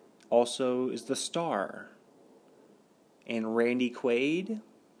 Also is the star. And Randy Quaid,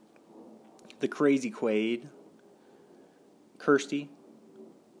 the crazy Quaid. Kirsty.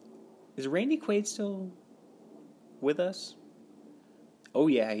 Is Randy Quaid still with us? Oh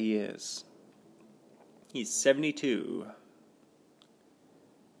yeah, he is. He's 72.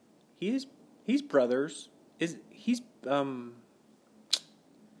 He's brothers. He's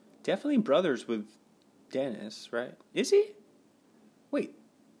definitely brothers with Dennis, right? Is he? Wait.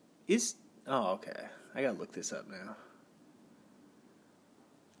 Oh, okay. I gotta look this up now.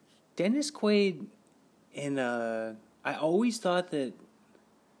 Dennis Quaid and I always thought that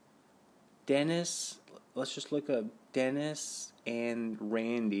Dennis, let's just look up Dennis and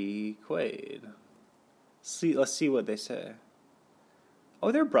Randy Quaid. Let's see what they say.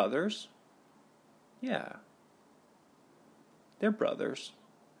 Oh, they're brothers. Yeah. They're brothers.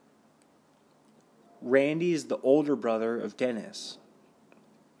 Randy is the older brother of Dennis.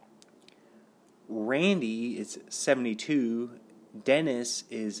 Randy is 72. Dennis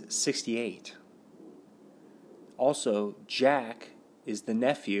is 68. Also, Jack is the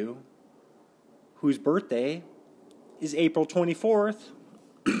nephew, whose birthday is April 24th.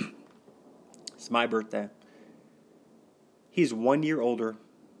 It's my birthday. He's 1 year older.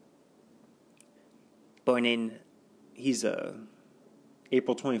 He's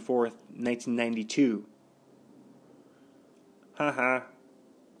April 24th, 1992. Haha.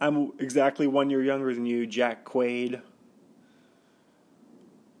 I'm exactly 1 year younger than you, Jack Quaid.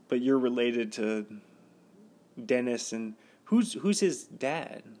 But you're related to Dennis, and who's his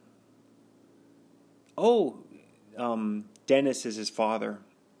dad? Oh, Dennis is his father.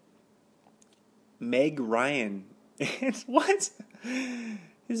 Meg Ryan. What?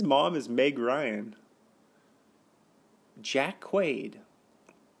 His mom is Meg Ryan. Jack Quaid.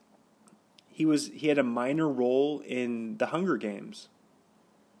 He had a minor role in The Hunger Games.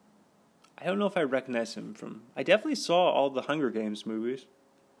 I don't know if I recognize him from... I definitely saw all the Hunger Games movies.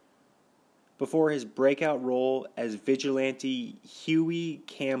 Before his breakout role as vigilante Huey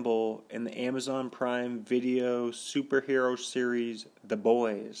Campbell in the Amazon Prime Video superhero series The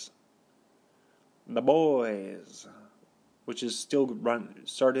Boys. The Boys. Which is still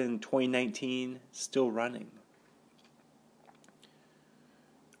started in 2019, still running.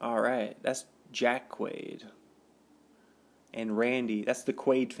 Alright, that's Jack Quaid. And Randy, that's the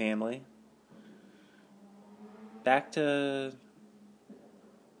Quaid family. Back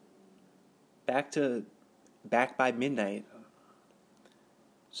by Midnight.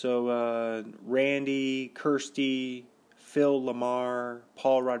 So, Randy, Kirsty, Phil Lamar,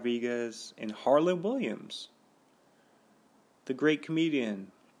 Paul Rodriguez, and Harlan Williams. The great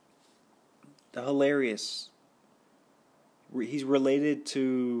comedian. The hilarious. He's related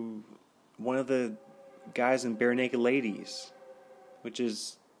to one of the guys in Bare Naked Ladies, which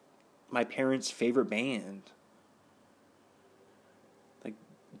is my parents' favorite band. Like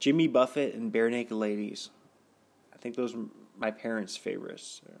Jimmy Buffett and Bare Naked Ladies. I think those were my parents'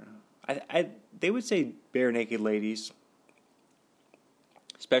 favorites. They would say Bare Naked Ladies,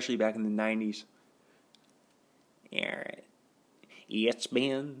 especially back in the 90s. All right. It's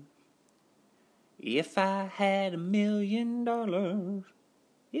been, if I had $1 million,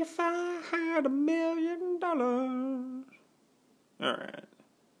 if I had $1 million. All right.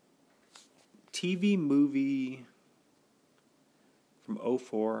 TV movie from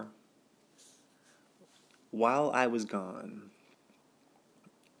 2004. While I Was Gone.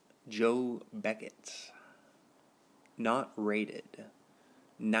 Joe Beckett. Not rated.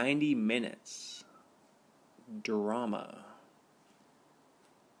 90 minutes. Drama.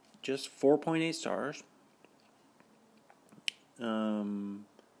 Just 4.8 stars.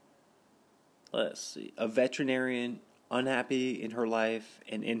 Let's see. A veterinarian, unhappy in her life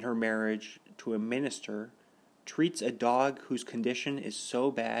and in her marriage to a minister, treats a dog whose condition is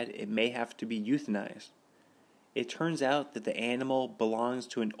so bad it may have to be euthanized. It turns out that the animal belongs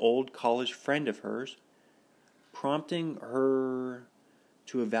to an old college friend of hers, prompting her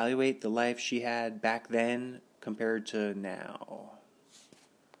to evaluate the life she had back then compared to now.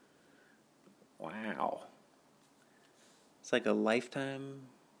 Wow. It's like a Lifetime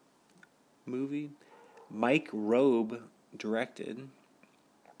movie. Mike Robe directed.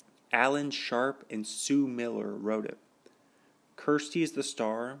 Alan Sharp and Sue Miller wrote it. Kirsty is the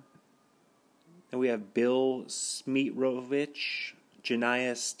star. And we have Bill Smietrovich,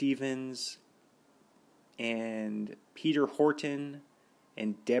 Janiyah Stevens, and Peter Horton,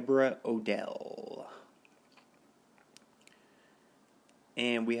 and Deborah Odell.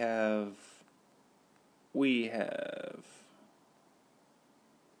 And we have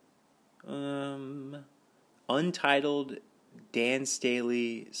Untitled Dan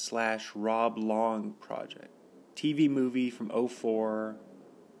Staley / Rob Long project. TV movie from 2004.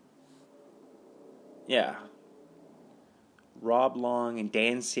 Yeah. Rob Long and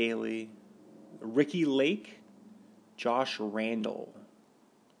Dan Staley. Ricky Lake, Josh Randall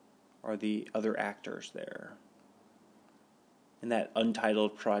are the other actors there in that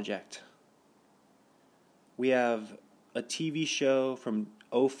Untitled project. We have a TV show from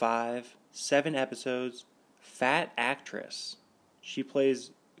 2005, 7 episodes, Fat Actress. She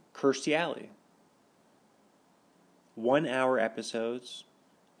plays Kirstie Alley. 1 hour episodes,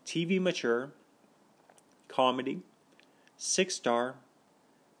 TV mature, comedy, 6-star,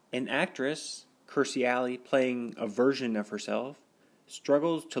 an actress, Kirstie Alley, playing a version of herself,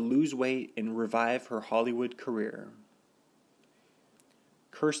 struggles to lose weight and revive her Hollywood career.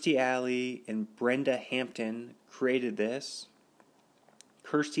 Kirstie Alley and Brenda Hampton created this.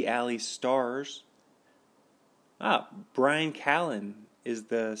 Kirstie Alley stars. Brian Callen is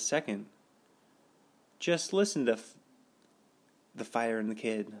the second. Just listen to The Fire and the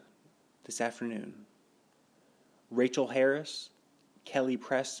Kid this afternoon. Rachel Harris, Kelly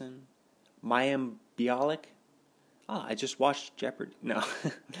Preston, Mayim Bialik. I just watched Jeopardy. No.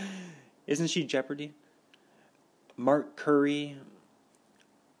 Isn't she Jeopardy? Mark Curry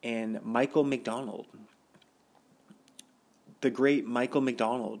and Michael McDonald. The great Michael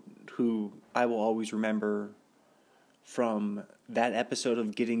McDonald, who I will always remember from that episode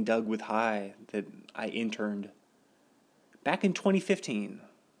of Getting Dug with High that I interned back in 2015.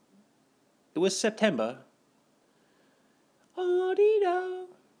 It was September. Oh,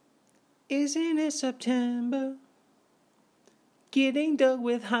 isn't it September? Getting dug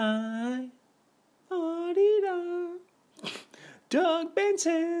with high. Oh, Doug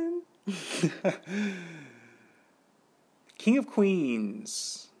Benson. King of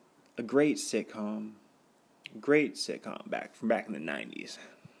Queens. A great sitcom. Back in the 90s.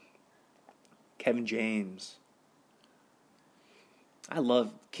 Kevin James. I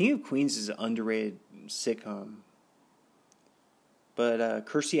love King of Queens is an underrated sitcom. But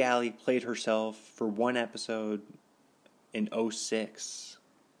Kirstie Alley played herself for 1 episode in 2006.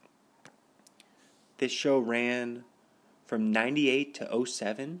 This show ran from 98 to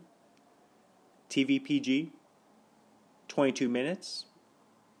 2007. TVPG. 22 minutes.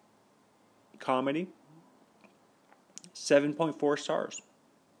 Comedy. 7.4 stars.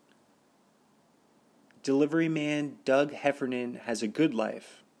 Delivery man Doug Heffernan has a good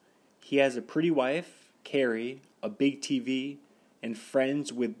life. He has a pretty wife, Carrie, a big TV, and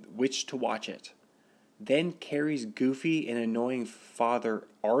friends with which to watch it. Then Carrie's goofy and annoying father,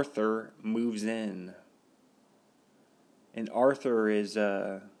 Arthur, moves in. And Arthur is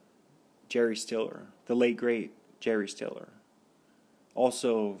Jerry Stiller, the late great Jerry Stiller.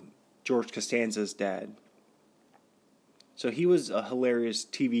 Also, George Costanza's dad. So he was a hilarious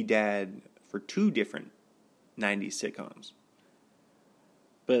TV dad for 2 different 90s sitcoms.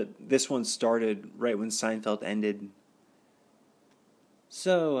 but this one started right when Seinfeld ended.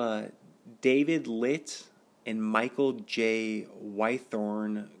 So, David Litt and Michael J.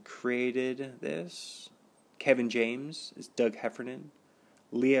 Wythorn created this. Kevin James is Doug Heffernan.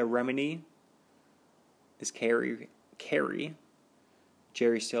 Leah Remini is Carrie.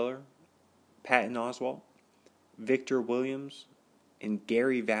 Jerry Stiller. Patton Oswalt. Victor Williams. And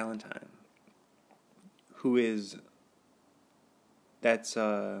Gary Valentine. Who is... That's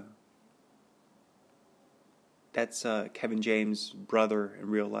Kevin James' brother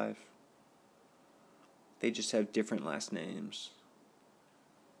in real life. They just have different last names.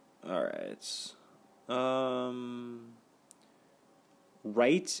 Alright.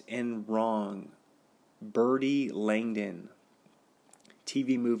 Right and Wrong. Birdie Langdon.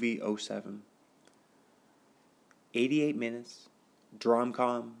 TV movie 07. 88 minutes.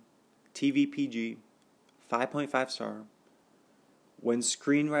 Dromcom. TV PG. 5.5 star. When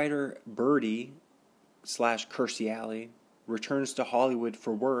screenwriter Birdie / Kirstie Alley returns to Hollywood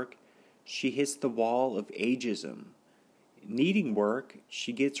for work, she hits the wall of ageism. Needing work,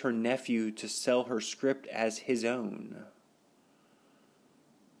 she gets her nephew to sell her script as his own.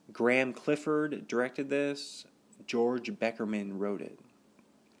 Graham Clifford directed this. George Beckerman wrote it.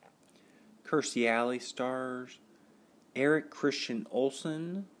 Kirstie Alley stars Eric Christian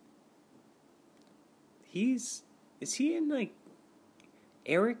Olsen. Is he in like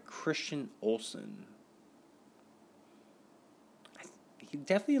Eric Christian Olsen? He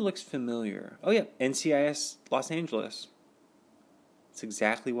definitely looks familiar. Oh yeah, NCIS Los Angeles. That's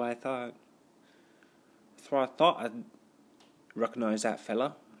exactly what I thought. That's what I thought. I'd recognize that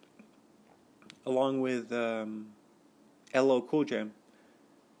fella. Along with LL Cool J.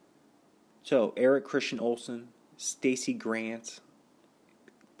 So, Eric Christian Olsen, Stacey Grant,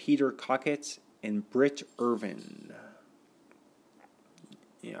 Peter Cockett, and Britt Irvin.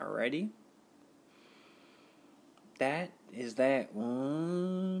 Yeah, ready? That is that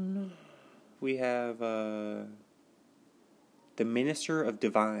one. We have The Minister of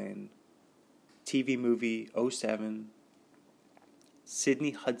Divine, TV movie 07,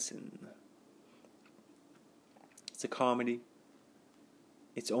 Sydney Hudson. It's a comedy.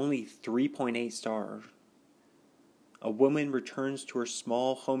 It's only 3.8 stars. A woman returns to her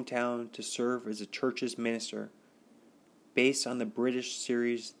small hometown to serve as a church's minister, based on the British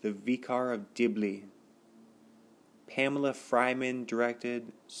series The Vicar of Dibley. Pamela Fryman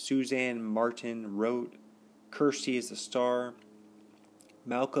directed, Suzanne Martin wrote, Kirstie is the star,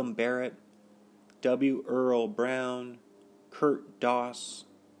 Malcolm Barrett, W. Earl Brown, Kurt Doss,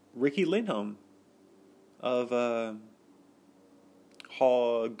 Ricky Lindholm of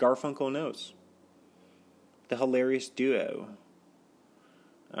Garfunkel Knows. The hilarious duo.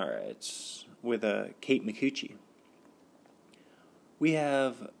 Alright, with Kate Micucci. We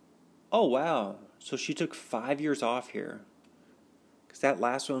have, oh wow, so she took 5 years off here. Because that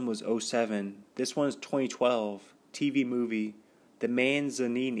last one was 07. This one's 2012. TV movie, The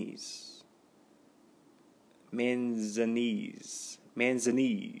Manzanese.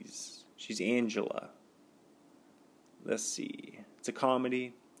 She's Angela. Let's see. It's a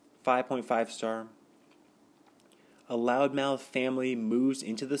comedy. 5.5 star. A loudmouth family moves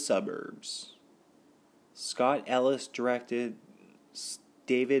into the suburbs. Scott Ellis directed.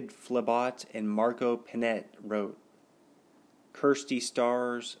 David Flabot and Marco Panett wrote. Kirstie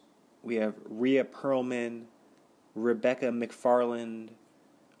stars. We have Rhea Perlman, Rebecca McFarland,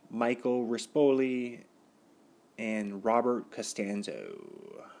 Michael Rispoli, and Robert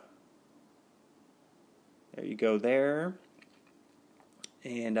Costanzo. There you go there.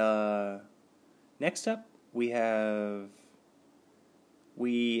 And next up we have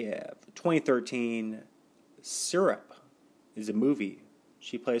 2013 Syrup is a movie.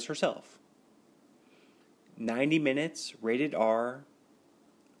 She plays herself. 90 minutes, rated R.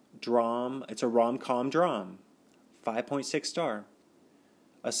 It's a rom-com dram. 5.6 star.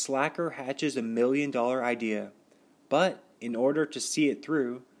 A slacker hatches $1 million idea, but in order to see it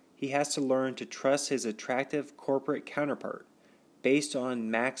through, he has to learn to trust his attractive corporate counterpart, based on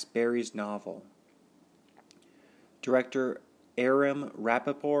Max Berry's novel. Director Aram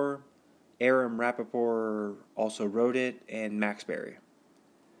Rappaport. Aram Rappaport also wrote it, and Max Berry.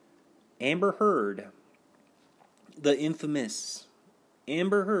 Amber Heard. The infamous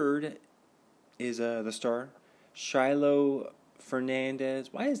Amber Heard is the star. Shiloh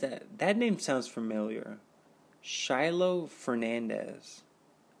Fernandez. Why is that? That name sounds familiar. Shiloh Fernandez.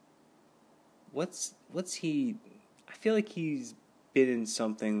 What's he? I feel like he's been in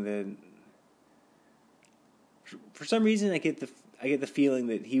something that, for some reason, I get the feeling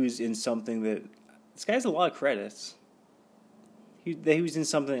that he was in something that, this guy has a lot of credits. He was in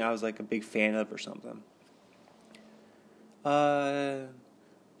something I was like a big fan of or something.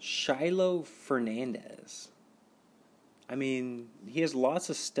 Shiloh Fernandez. I mean, he has lots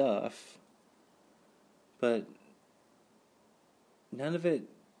of stuff, but none of it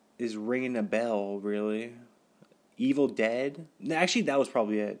is ringing a bell, really. Evil Dead? Actually, that was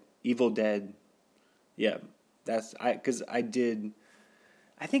probably it. Evil Dead. Yeah, because I did.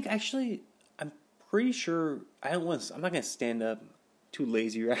 I think actually, I'm pretty sure I'm not gonna stand up. Too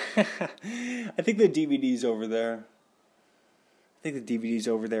lazy, right? I think the DVD's over there.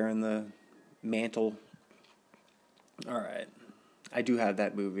 In the mantle. All right, I do have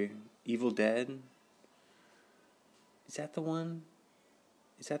that movie, Evil Dead. Is that the one?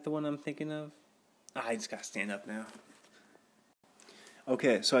 Is that the one I'm thinking of? I just gotta stand up now.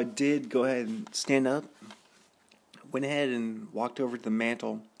 Okay, so I did go ahead and stand up. Went ahead and walked over to the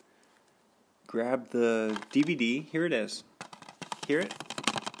mantle. Grabbed the DVD. Here it is. Hear it?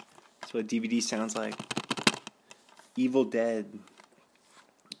 That's what a DVD sounds like. Evil Dead.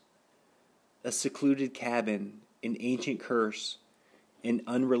 A secluded cabin, an ancient curse, an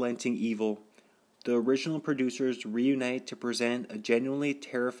unrelenting evil. The original producers reunite to present a genuinely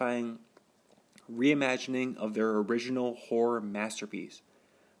terrifying reimagining of their original horror masterpiece.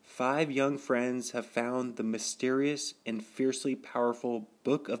 5 young friends have found the mysterious and fiercely powerful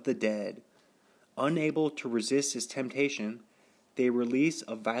Book of the Dead. Unable to resist its temptation, they release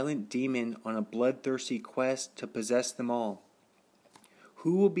a violent demon on a bloodthirsty quest to possess them all.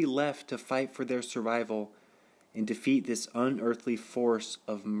 Who will be left to fight for their survival and defeat this unearthly force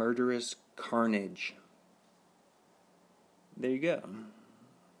of murderous carnage? There you go.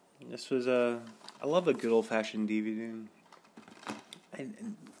 This was I love a good old-fashioned DVD. I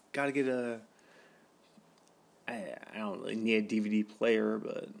gotta get I don't really need a DVD player,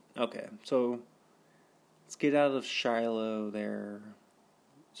 but okay. So let's get out of Shiloh there.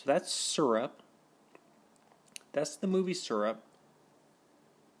 So that's Syrup. That's the movie Syrup.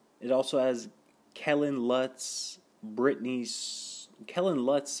 It also has Kellen Lutz, Kellen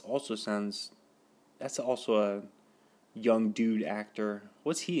Lutz also sounds. That's also a young dude actor.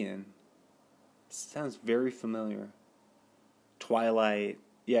 What's he in? Sounds very familiar. Twilight.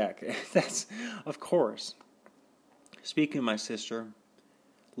 Yeah, that's, of course. Speaking of my sister,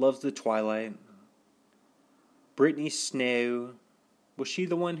 loves the Twilight. Brittany Snow. Was she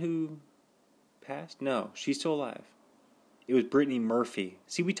the one who passed? No, she's still alive. It was Brittany Murphy.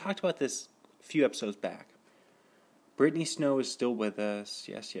 See, we talked about this a few episodes back. Brittany Snow is still with us.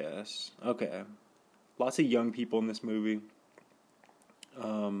 Yes. Okay. Lots of young people in this movie.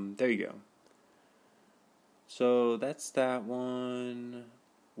 There you go. So that's that one.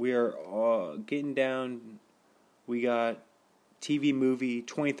 We are getting down. We got TV movie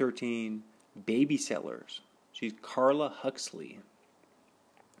 2013, Baby Sellers. She's Carla Huxley.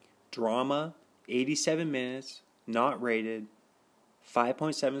 Drama, 87 minutes, not rated,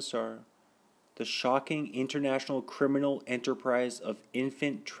 5.7 star. The shocking international criminal enterprise of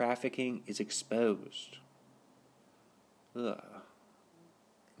infant trafficking is exposed. Ugh.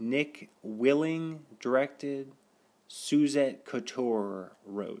 Nick Willing directed. Suzette Couture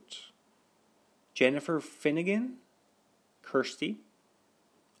wrote. Jennifer Finnegan, Kirsty.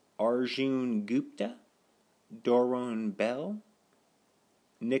 Arjun Gupta, Doron Bell,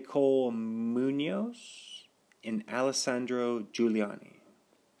 Nicole Munoz, and Alessandro Giuliani.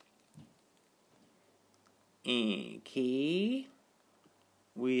 Okay.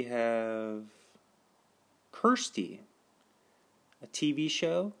 We have Kirsty, a TV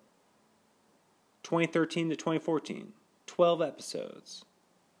show, 2013 to 2014, 12 episodes.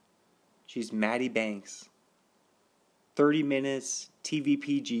 She's Maddie Banks. 30 minutes, TV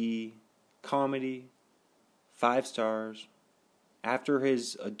PG, comedy, 5 stars. After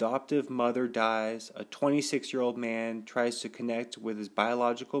his adoptive mother dies, a 26-year-old man tries to connect with his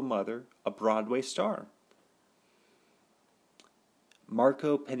biological mother, a Broadway star.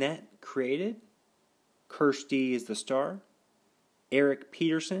 Marco Panett created. Kirsty is the star. Eric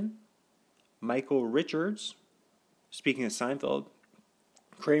Peterson. Michael Richards. Speaking of Seinfeld.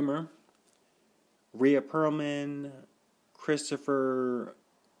 Kramer. Rhea Perlman. Christopher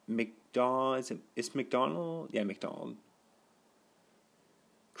McDonald. Is McDonald? Yeah, McDonald.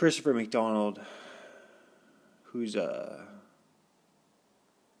 Christopher McDonald. Who's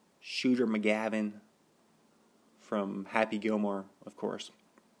Shooter McGavin from Happy Gilmore, of course.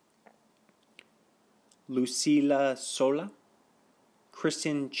 Lucilla Sola.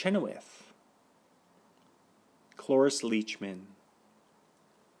 Kristen Chenoweth. Cloris Leachman.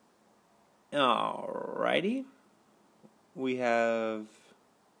 Alrighty. We have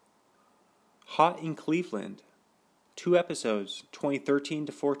Hot in Cleveland, 2 episodes, 2013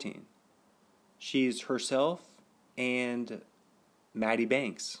 to 14. She's herself and Maddie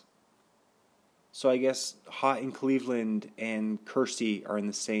Banks. So I guess Hot in Cleveland and Kirstie are in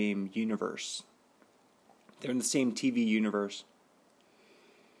the same universe. They're in the same TV universe.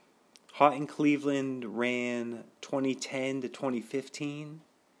 Hot in Cleveland ran 2010 to 2015.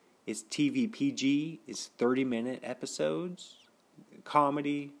 Its TV PG is 30-minute episodes.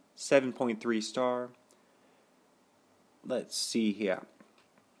 Comedy, 7.3 star. Let's see here.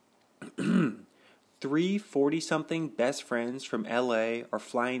 3 40-something best friends from LA are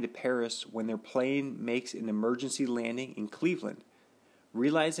flying to Paris when their plane makes an emergency landing in Cleveland.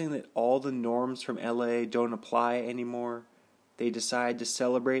 Realizing that all the norms from LA don't apply anymore, they decide to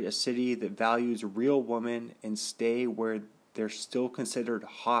celebrate a city that values real women and stay where they're still considered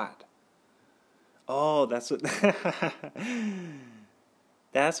hot. Oh, that's what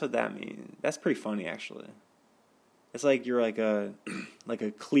that's what that means. That's pretty funny, actually. It's like you're like a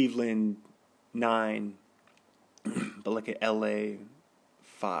Cleveland 9, but like a LA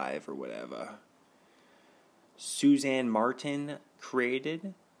 5 or whatever. Suzanne Martin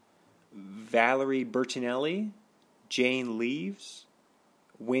created. Valerie Bertinelli, Jane Leaves,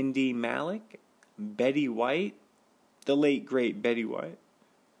 Wendy Malick, Betty White, the late great Betty White,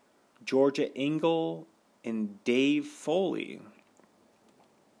 Georgia Engel, and Dave Foley,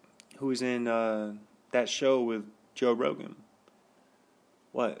 who was in that show with Joe Rogan.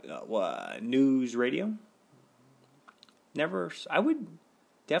 What News Radio? I would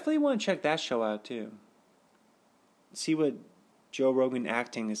definitely want to check that show out too. See what Joe Rogan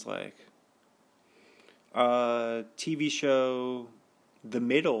acting is like. TV show The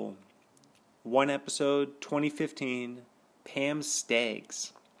Middle, 1 episode, 2015, Pam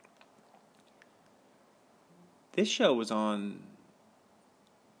Staggs. This show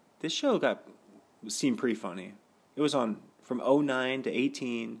seemed pretty funny. It was on from 09 to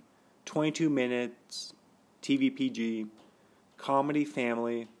 18, 22 minutes, TV PG, comedy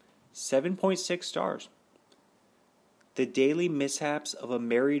family, 7.6 stars. The daily mishaps of a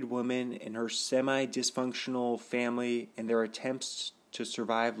married woman and her semi-dysfunctional family and their attempts to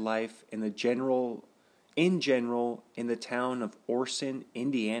survive life in the town of Orson,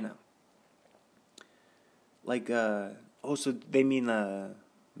 Indiana. So they mean the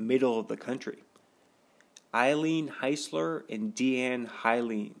middle of the country. Eileen Heisler and Deanne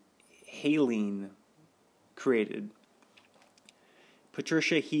Haleen created.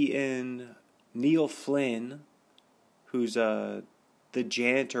 Patricia Heaton, Neil Flynn, who's the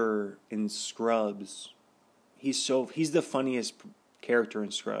janitor in Scrubs. He's the funniest character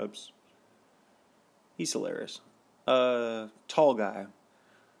in Scrubs. He's hilarious. Tall guy.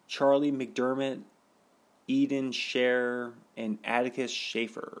 Charlie McDermott, Eden Scher, and Atticus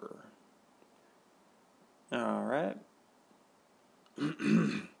Schaefer. All right.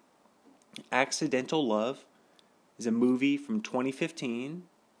 Accidental Love is a movie from 2015.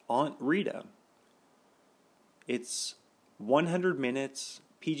 Aunt Rita. It's 100 minutes,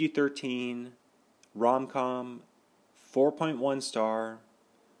 PG-13, rom-com, 4.1 star.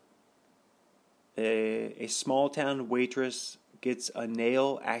 A small-town waitress gets a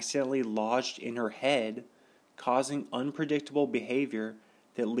nail accidentally lodged in her head, causing unpredictable behavior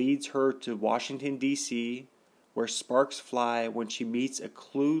that leads her to Washington, D.C., where sparks fly when she meets a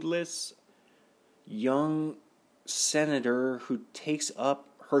clueless young senator who takes up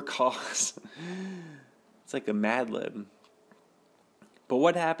her cause. It's like a Mad Lib. But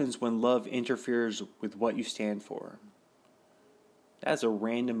what happens when love interferes with what you stand for? That's a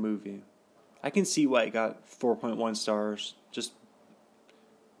random movie. I can see why it got 4.1 stars. Just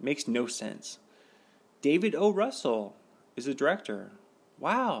makes no sense. David O. Russell is a director.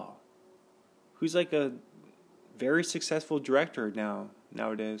 Wow. Who's like a very successful director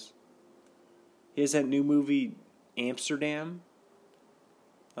nowadays. He has that new movie, Amsterdam.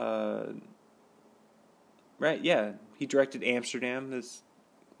 Right, yeah. He directed Amsterdam. That's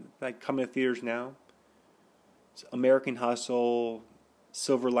like coming to theaters now. It's American Hustle,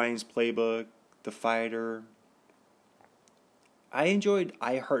 Silver Linings Playbook, The Fighter. I enjoyed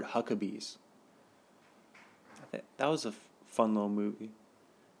I Heart Huckabees. That was a fun little movie.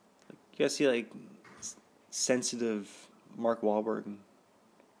 You gotta see like sensitive Mark Wahlberg.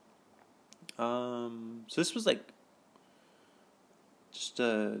 So this was like just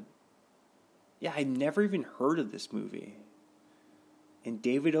I never even heard of this movie. And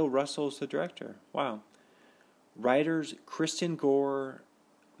David O. Russell is the director. Wow. Writers Kristen Gore,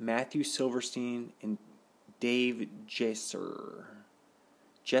 Matthew Silverstein, and Dave Jesser.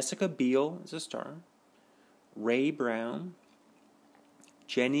 Jessica Biel is a star. Ray Brown,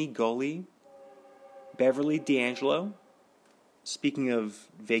 Jenny Gully, Beverly D'Angelo, speaking of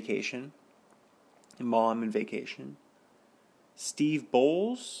vacation, Mom and Vacation. Steve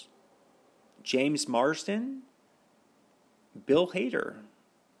Bowles, James Marsden, Bill Hader.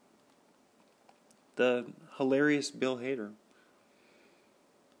 The hilarious Bill Hader.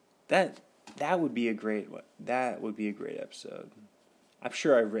 That would be a great episode. I'm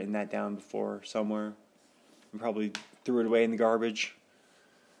sure I've written that down before somewhere. And probably threw it away in the garbage.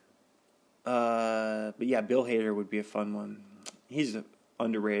 But yeah, Bill Hader would be a fun one. He's an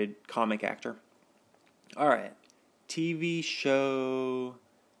underrated comic actor. Alright. TV show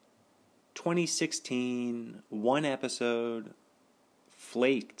 2016, one episode,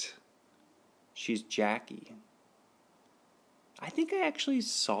 Flaked. She's Jackie. I think I actually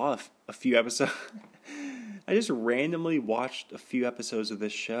saw a few episodes. I just randomly watched a few episodes of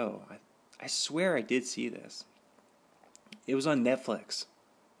this show. I swear I did see this. It was on Netflix.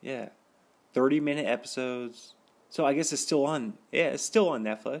 Yeah. 30-minute episodes. So I guess it's still on. Yeah, it's still on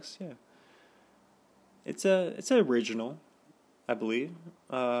Netflix. Yeah. It's an original, I believe.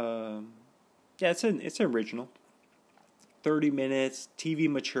 Yeah, it's an original. 30 minutes, TV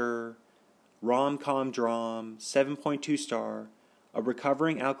mature, rom-com dram, 7.2 star. A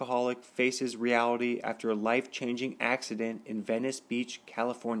recovering alcoholic faces reality after a life-changing accident in Venice Beach,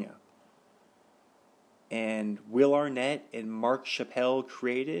 California. And Will Arnett and Mark Chappelle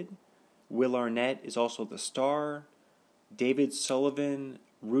created. Will Arnett is also the star. David Sullivan,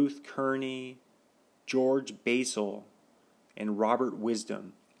 Ruth Kearney, George Basil, and Robert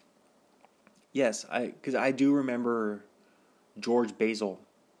Wisdom. Yes, because I do remember George Basil.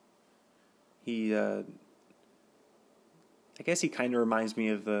 He, I guess he kind of reminds me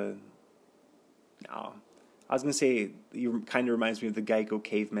of the... No, I was going to say he kind of reminds me of the Geico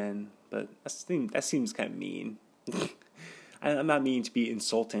caveman, but that seems kind of mean. I'm not meaning to be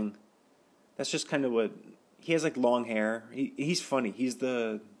insulting. That's just kind of what... He has like long hair. He's funny. He's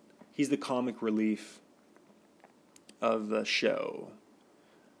the comic relief of the show.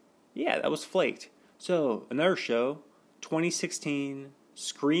 Yeah, that was Flaked. So, another show, 2016,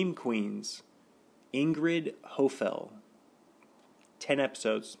 Scream Queens, Ingrid Hofel. 10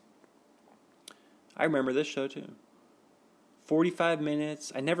 episodes. I remember this show too. 45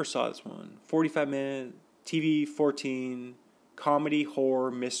 minutes. I never saw this one. 45 minute, TV 14, comedy, horror,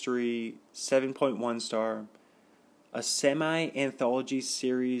 mystery, 7.1 star. A semi-anthology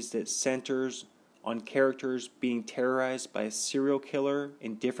series that centers on characters being terrorized by a serial killer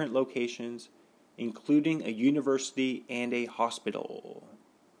in different locations, including a university and a hospital.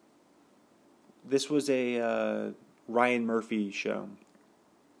 This was a Ryan Murphy show.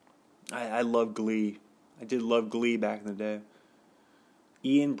 I love Glee. I did love Glee back in the day.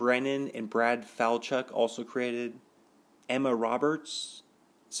 Ian Brennan and Brad Falchuk also created. Emma Roberts,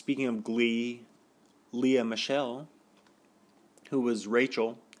 speaking of Glee, Leah Michele, who was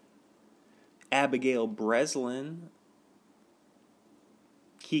Rachel. Abigail Breslin,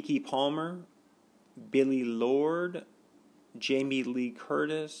 Kiki Palmer, Billy Lord, Jamie Lee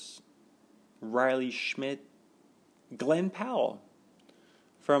Curtis, Riley Schmidt, Glenn Powell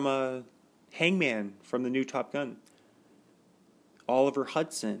from Hangman from the new Top Gun, Oliver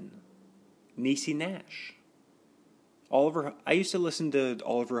Hudson, Niecy Nash. I used to listen to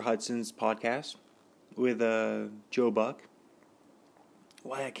Oliver Hudson's podcast with Joe Buck.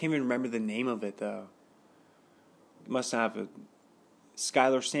 Why, I can't even remember the name of it, though. It must have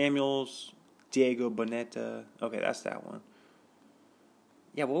Skylar Samuels, Diego Boneta. Okay, that's that one.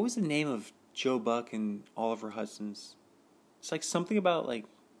 Yeah, what was the name of Joe Buck and Oliver Hudson's? It's like something about, like,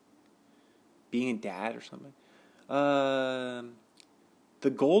 being a dad or something. The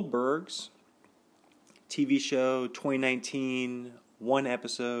Goldbergs, TV show, 2019, one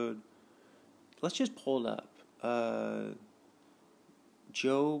episode. Let's just pull it up.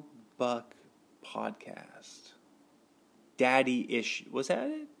 Joe Buck podcast. Daddy Issue. Was that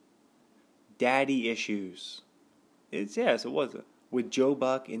it? Daddy Issues. Yes, it was. With Joe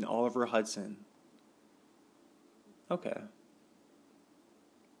Buck and Oliver Hudson. Okay.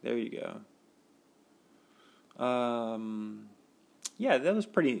 There you go. Yeah, that was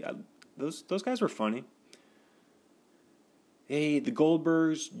pretty... Those guys were funny. Hey, the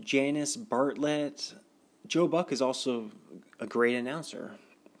Goldbergs, Janice Bartlett. Joe Buck is also a great announcer.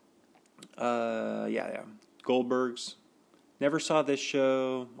 Yeah. Goldbergs. Never saw this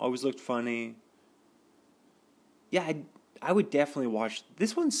show. Always looked funny. Yeah, I would definitely watch.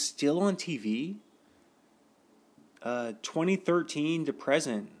 This one's still on TV. 2013 to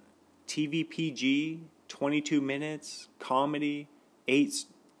present. TV PG, 22 minutes, comedy,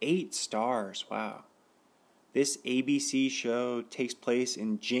 8 stars. Wow. This ABC show takes place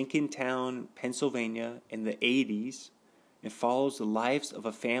in Jenkintown, Pennsylvania in the 80s and follows the lives of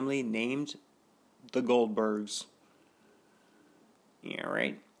a family named the Goldbergs. Yeah,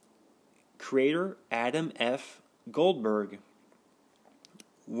 right. Creator Adam F. Goldberg.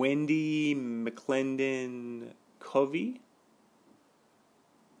 Wendy McClendon Covey,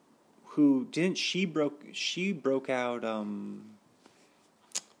 who didn't she broke out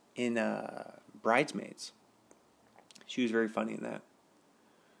in Bridesmaids. She was very funny in that.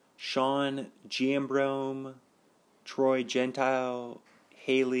 Sean Giambrone, Troy Gentile,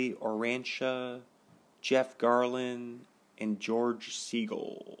 Haley Orantia, Jeff Garlin, and George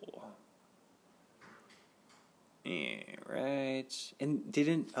Siegel. Yeah, right. And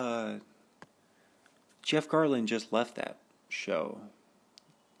didn't Jeff Garlin just left that show? I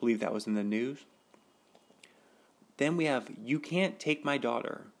believe that was in the news. Then we have You Can't Take My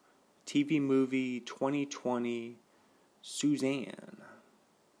Daughter, TV movie 2020, Suzanne.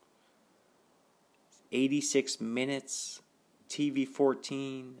 86 minutes, TV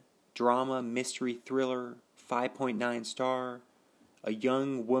 14, drama, mystery, thriller, 5.9 star. A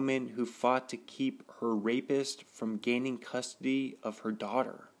young woman who fought to keep her rapist from gaining custody of her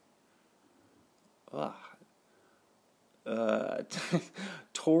daughter.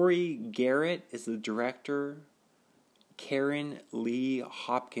 Tori Garrett is the director. Karen Lee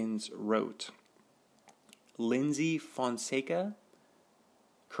Hopkins wrote. Lindsay Fonseca,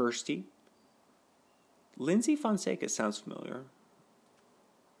 Kirsty. Lindsay Fonseca sounds familiar.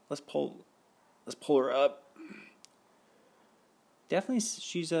 Let's pull her up. Definitely,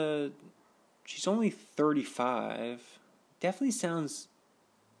 she's only 35. Definitely sounds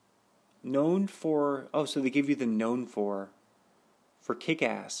known for. Oh, so they give you the known for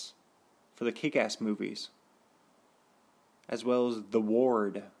Kick-Ass, for the Kick-Ass movies, as well as The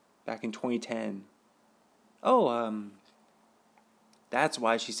Ward back in 2010. Oh, that's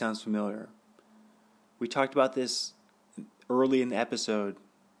why she sounds familiar. We talked about this early in the episode.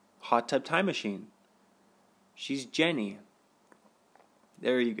 Hot Tub Time Machine. She's Jenny.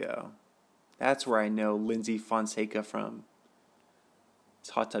 There you go. That's where I know Lindsay Fonseca from.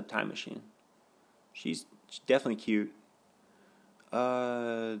 It's Hot Tub Time Machine. She's definitely cute.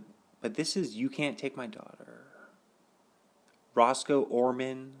 But this is You Can't Take My Daughter. Roscoe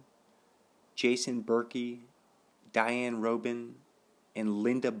Orman, Jason Berkey, Diane Robin, and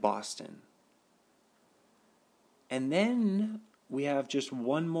Linda Boston. And then we have just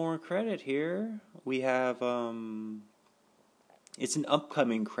one more credit here. We have it's an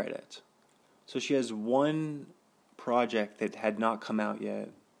upcoming credit. So she has one project that had not come out yet.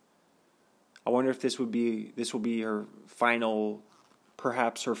 I wonder if this will be her final,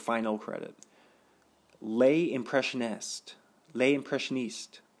 perhaps her final credit. Les Impressionistes.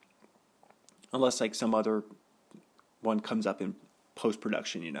 Unless like some other one comes up in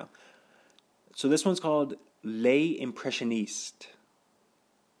post-production, you know. So this one's called Les Impressionistes.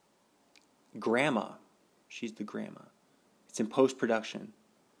 Grandma. She's the grandma. It's in post-production.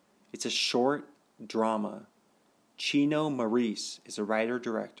 It's a short drama. Chino Maurice is a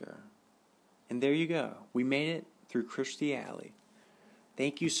writer-director. And there you go. We made it through Kirstie Alley.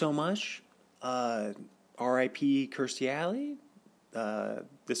 Thank you so much. R.I.P. Kirstie Alley.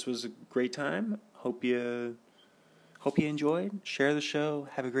 This was a great time. Hope you enjoyed. Share the show.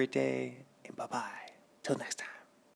 Have a great day. And bye-bye. Till next time.